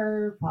with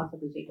her,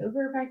 possibly take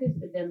over her practice,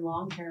 but then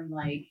long term,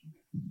 like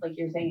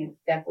you're saying, it's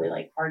definitely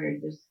like harder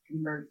to just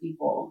convert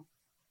people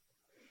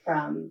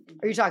from.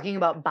 Are you talking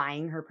about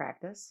buying her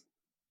practice?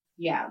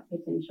 Yeah,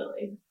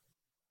 potentially.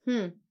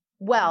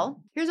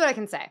 Well, here's what I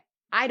can say.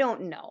 I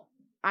don't know.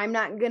 I'm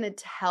not going to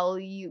tell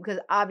you because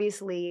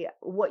obviously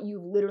what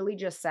you literally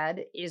just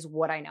said is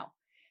what I know.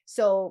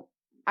 So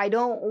I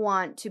don't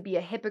want to be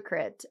a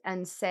hypocrite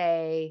and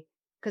say,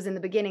 because in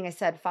the beginning I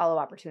said follow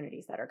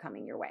opportunities that are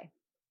coming your way.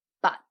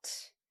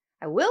 But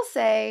I will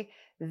say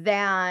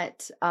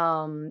that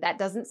that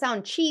doesn't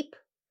sound cheap.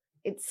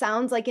 It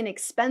sounds like an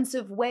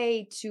expensive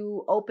way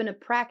to open a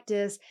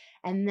practice.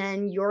 And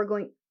then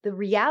the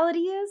reality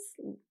is,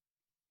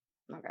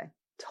 okay,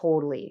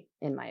 totally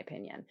in my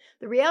opinion.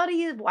 The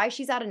reality is why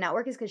she's out of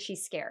network is because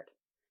she's scared,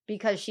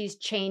 because she's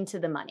chained to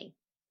the money.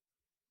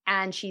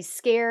 And she's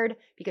scared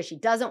because she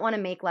doesn't want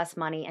to make less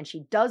money. And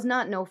she does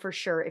not know for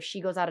sure if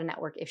she goes out of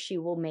network, if she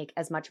will make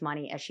as much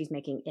money as she's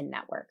making in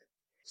network.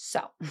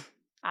 So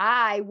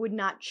I would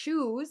not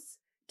choose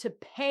to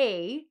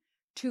pay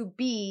to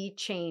be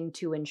chained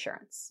to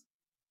insurance.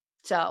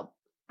 So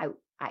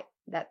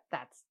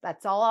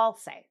that's all I'll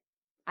say.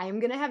 I am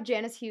going to have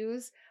Janice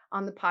Hughes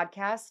on the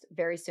podcast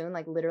very soon.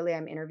 Like literally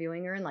I'm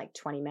interviewing her in like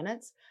 20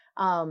 minutes.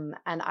 And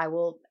I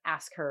will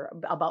ask her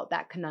about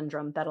that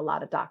conundrum that a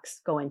lot of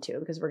docs go into,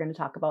 because we're going to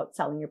talk about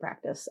selling your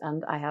practice.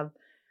 And I have,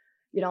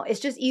 it's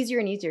just easier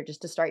and easier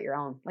just to start your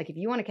own. Like if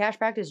you want a cash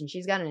practice and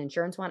she's got an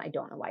insurance one, I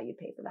don't know why you'd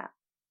pay for that.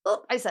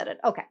 Oh, I said it.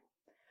 Okay.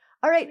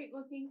 All right. Great,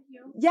 well, thank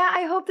you. Yeah,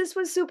 I hope this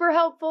was super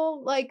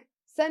helpful. Like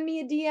send me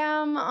a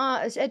DM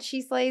at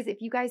She Slays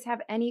if you guys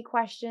have any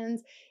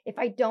questions. If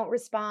I don't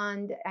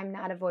respond, I'm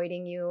not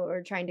avoiding you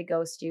or trying to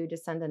ghost you.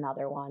 Just send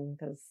another one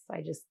because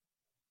I just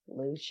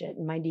lose shit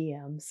in my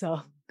DM.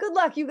 So good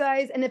luck, you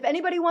guys. And if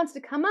anybody wants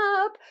to come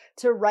up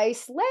to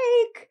Rice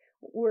Lake,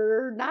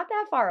 we're not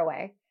that far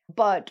away,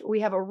 but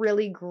we have a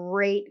really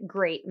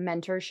great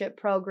mentorship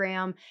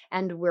program.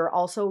 And we're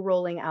also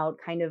rolling out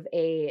kind of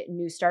a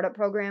new startup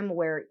program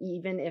where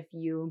even if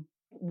you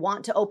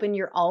want to open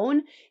your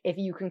own, if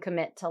you can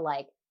commit to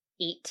like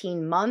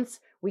 18 months,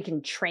 we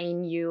can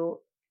train you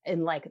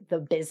in like the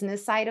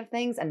business side of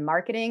things and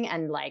marketing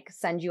and like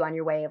send you on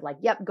your way of like,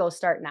 yep, go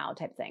start now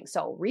type thing.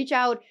 So reach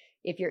out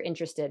if you're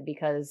interested,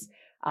 because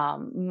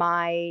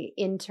my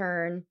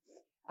intern,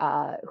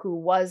 who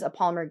was a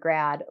Palmer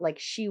grad, like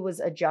she was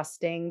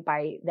adjusting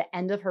by the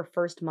end of her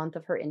first month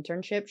of her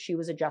internship, she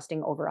was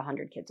adjusting over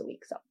 100 kids a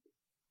week. So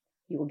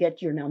you will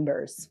get your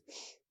numbers.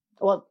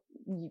 Well,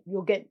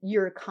 you'll get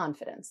your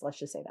confidence. Let's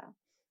just say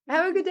that.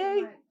 Have a good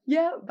day.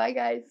 Yeah. Bye,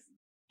 guys.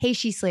 Hey,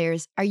 She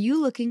Slayers, are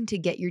you looking to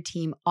get your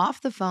team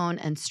off the phone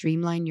and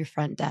streamline your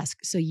front desk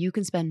so you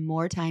can spend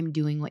more time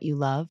doing what you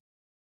love?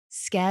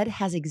 Sked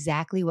has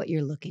exactly what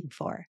you're looking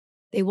for.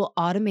 They will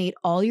automate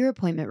all your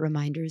appointment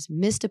reminders,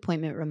 missed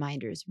appointment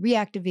reminders,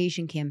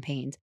 reactivation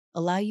campaigns,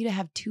 allow you to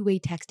have two-way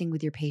texting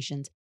with your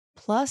patients.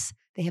 Plus,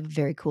 they have a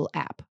very cool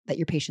app that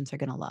your patients are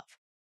going to love.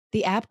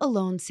 The app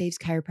alone saves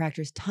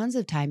chiropractors tons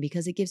of time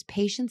because it gives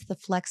patients the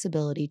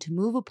flexibility to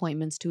move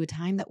appointments to a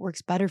time that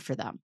works better for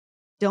them.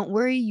 Don't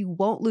worry, you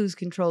won't lose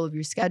control of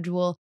your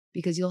schedule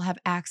because you'll have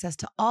access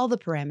to all the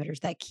parameters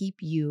that keep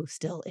you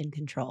still in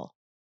control.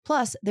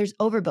 Plus, there's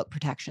overbook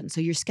protection,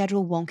 so your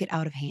schedule won't get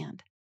out of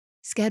hand.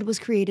 Sked was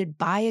created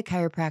by a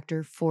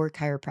chiropractor for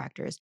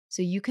chiropractors,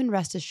 so you can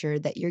rest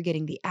assured that you're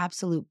getting the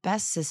absolute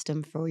best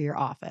system for your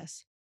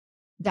office.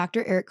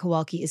 Dr. Eric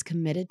Kowalski is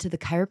committed to the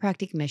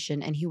chiropractic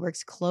mission, and he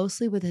works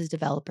closely with his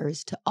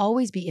developers to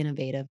always be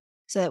innovative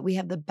so that we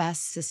have the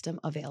best system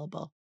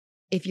available.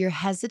 If you're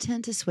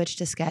hesitant to switch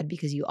to Sked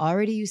because you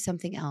already use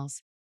something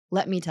else,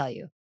 let me tell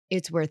you,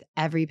 it's worth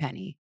every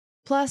penny.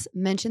 Plus,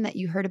 mention that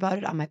you heard about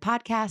it on my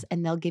podcast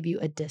and they'll give you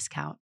a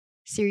discount.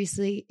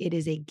 Seriously, it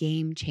is a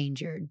game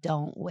changer.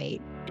 Don't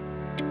wait.